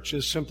church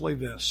is simply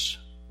this,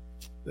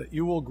 that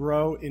you will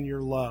grow in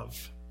your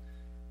love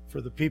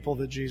for the people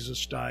that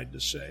Jesus died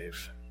to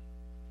save.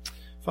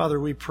 Father,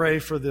 we pray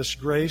for this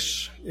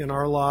grace in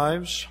our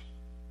lives,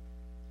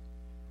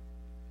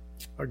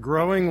 a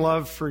growing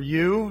love for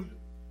you,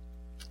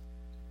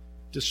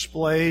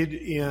 displayed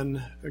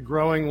in a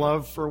growing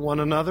love for one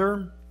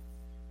another.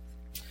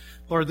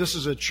 Lord, this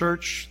is a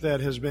church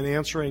that has been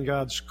answering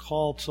God's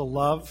call to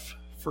love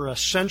for a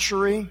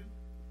century,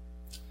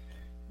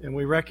 and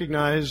we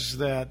recognize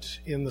that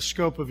in the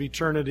scope of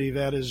eternity,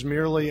 that is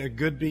merely a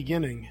good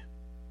beginning.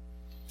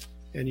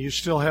 And you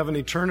still have an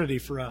eternity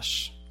for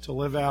us to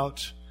live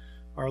out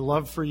our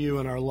love for you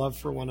and our love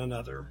for one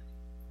another.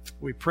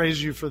 We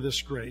praise you for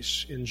this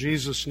grace. In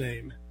Jesus'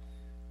 name,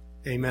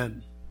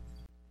 amen.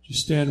 Would you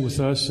stand with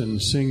us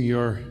and sing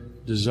your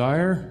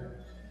desire,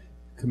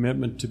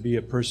 commitment to be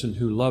a person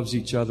who loves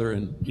each other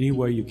in any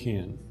way you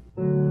can.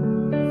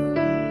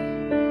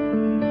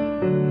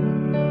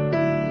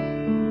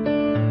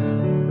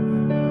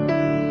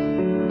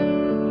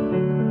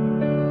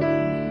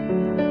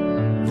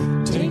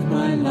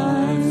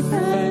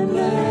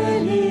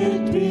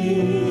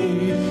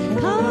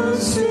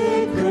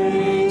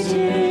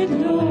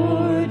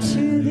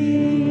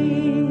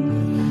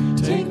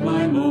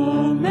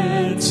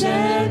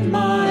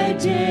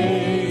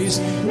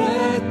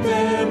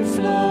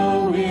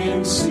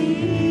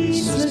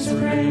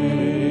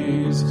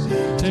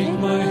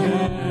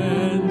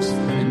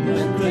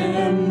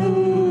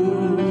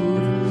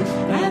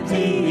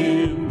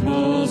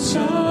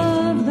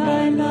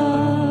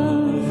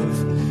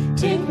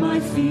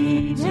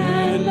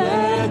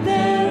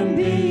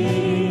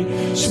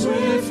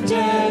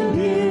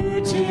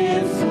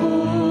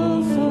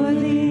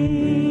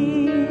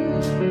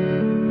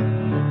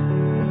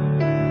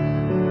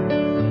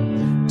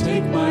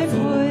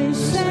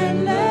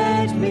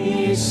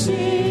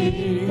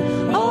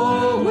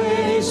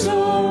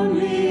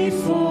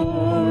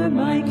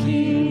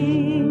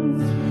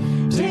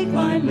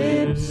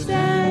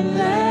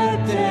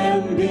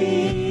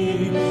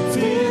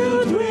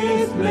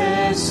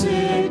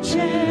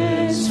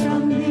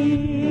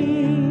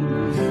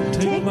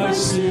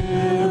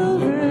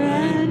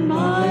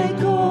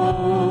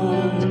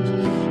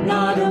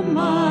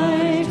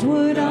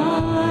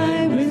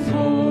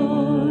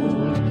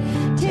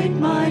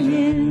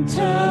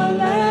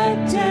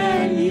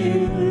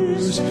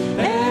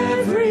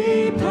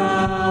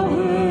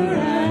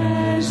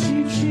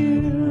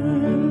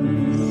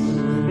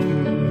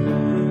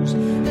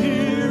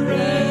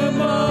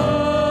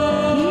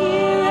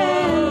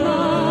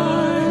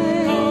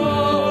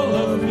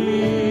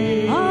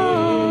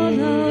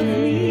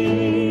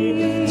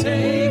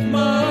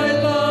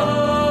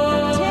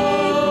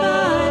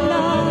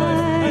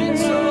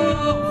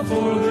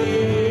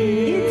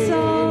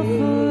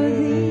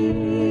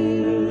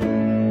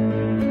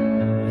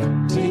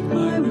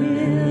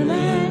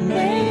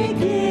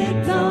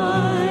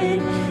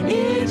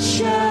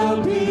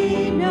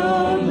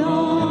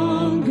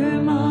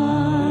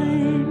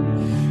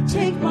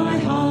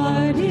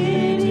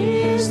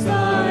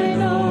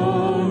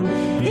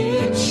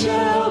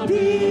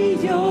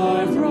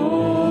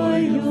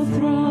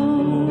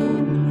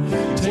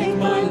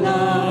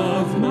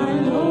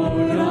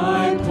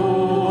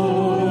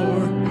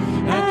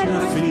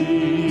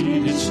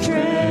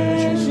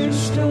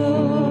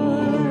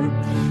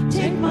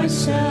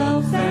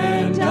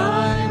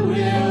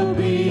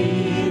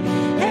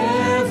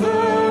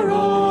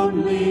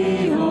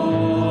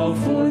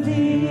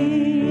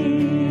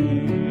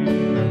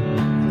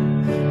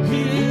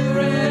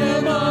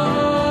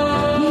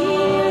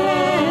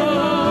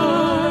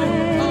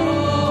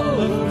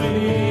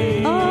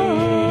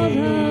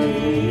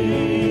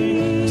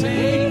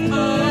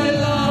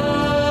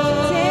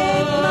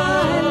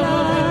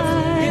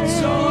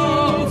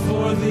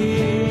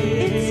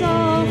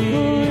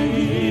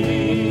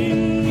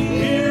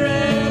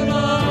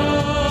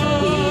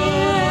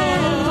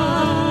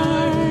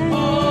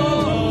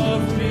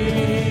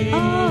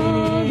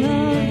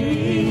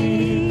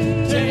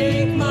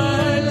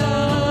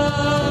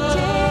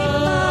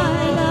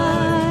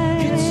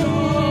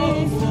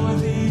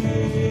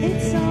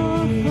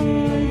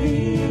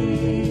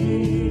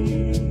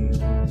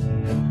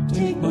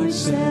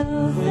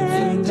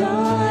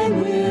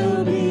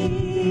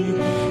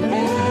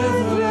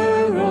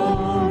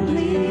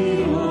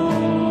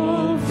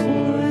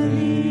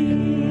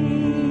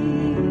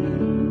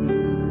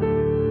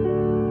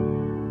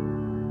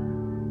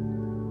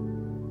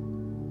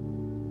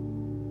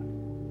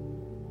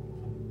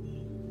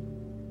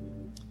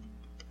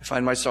 I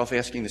find myself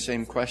asking the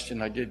same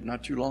question I did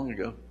not too long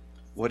ago.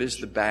 What is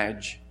the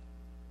badge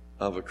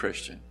of a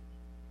Christian?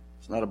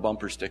 It's not a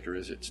bumper sticker,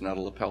 is it? It's not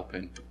a lapel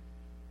pin.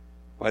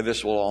 By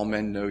this will all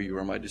men know you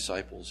are my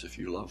disciples, if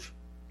you love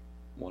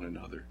one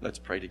another. Let's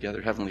pray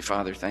together. Heavenly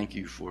Father, thank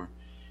you for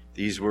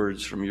these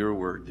words from your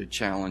word that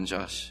challenge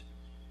us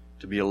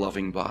to be a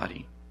loving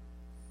body.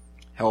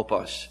 Help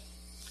us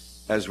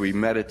as we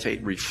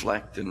meditate,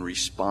 reflect, and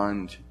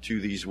respond to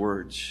these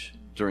words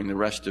during the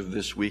rest of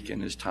this week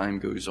and as time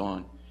goes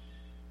on.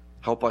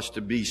 Help us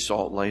to be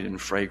salt, light, and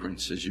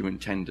fragrance as you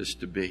intend us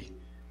to be.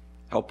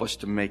 Help us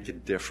to make a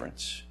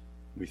difference.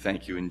 We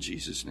thank you in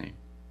Jesus' name.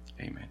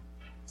 Amen.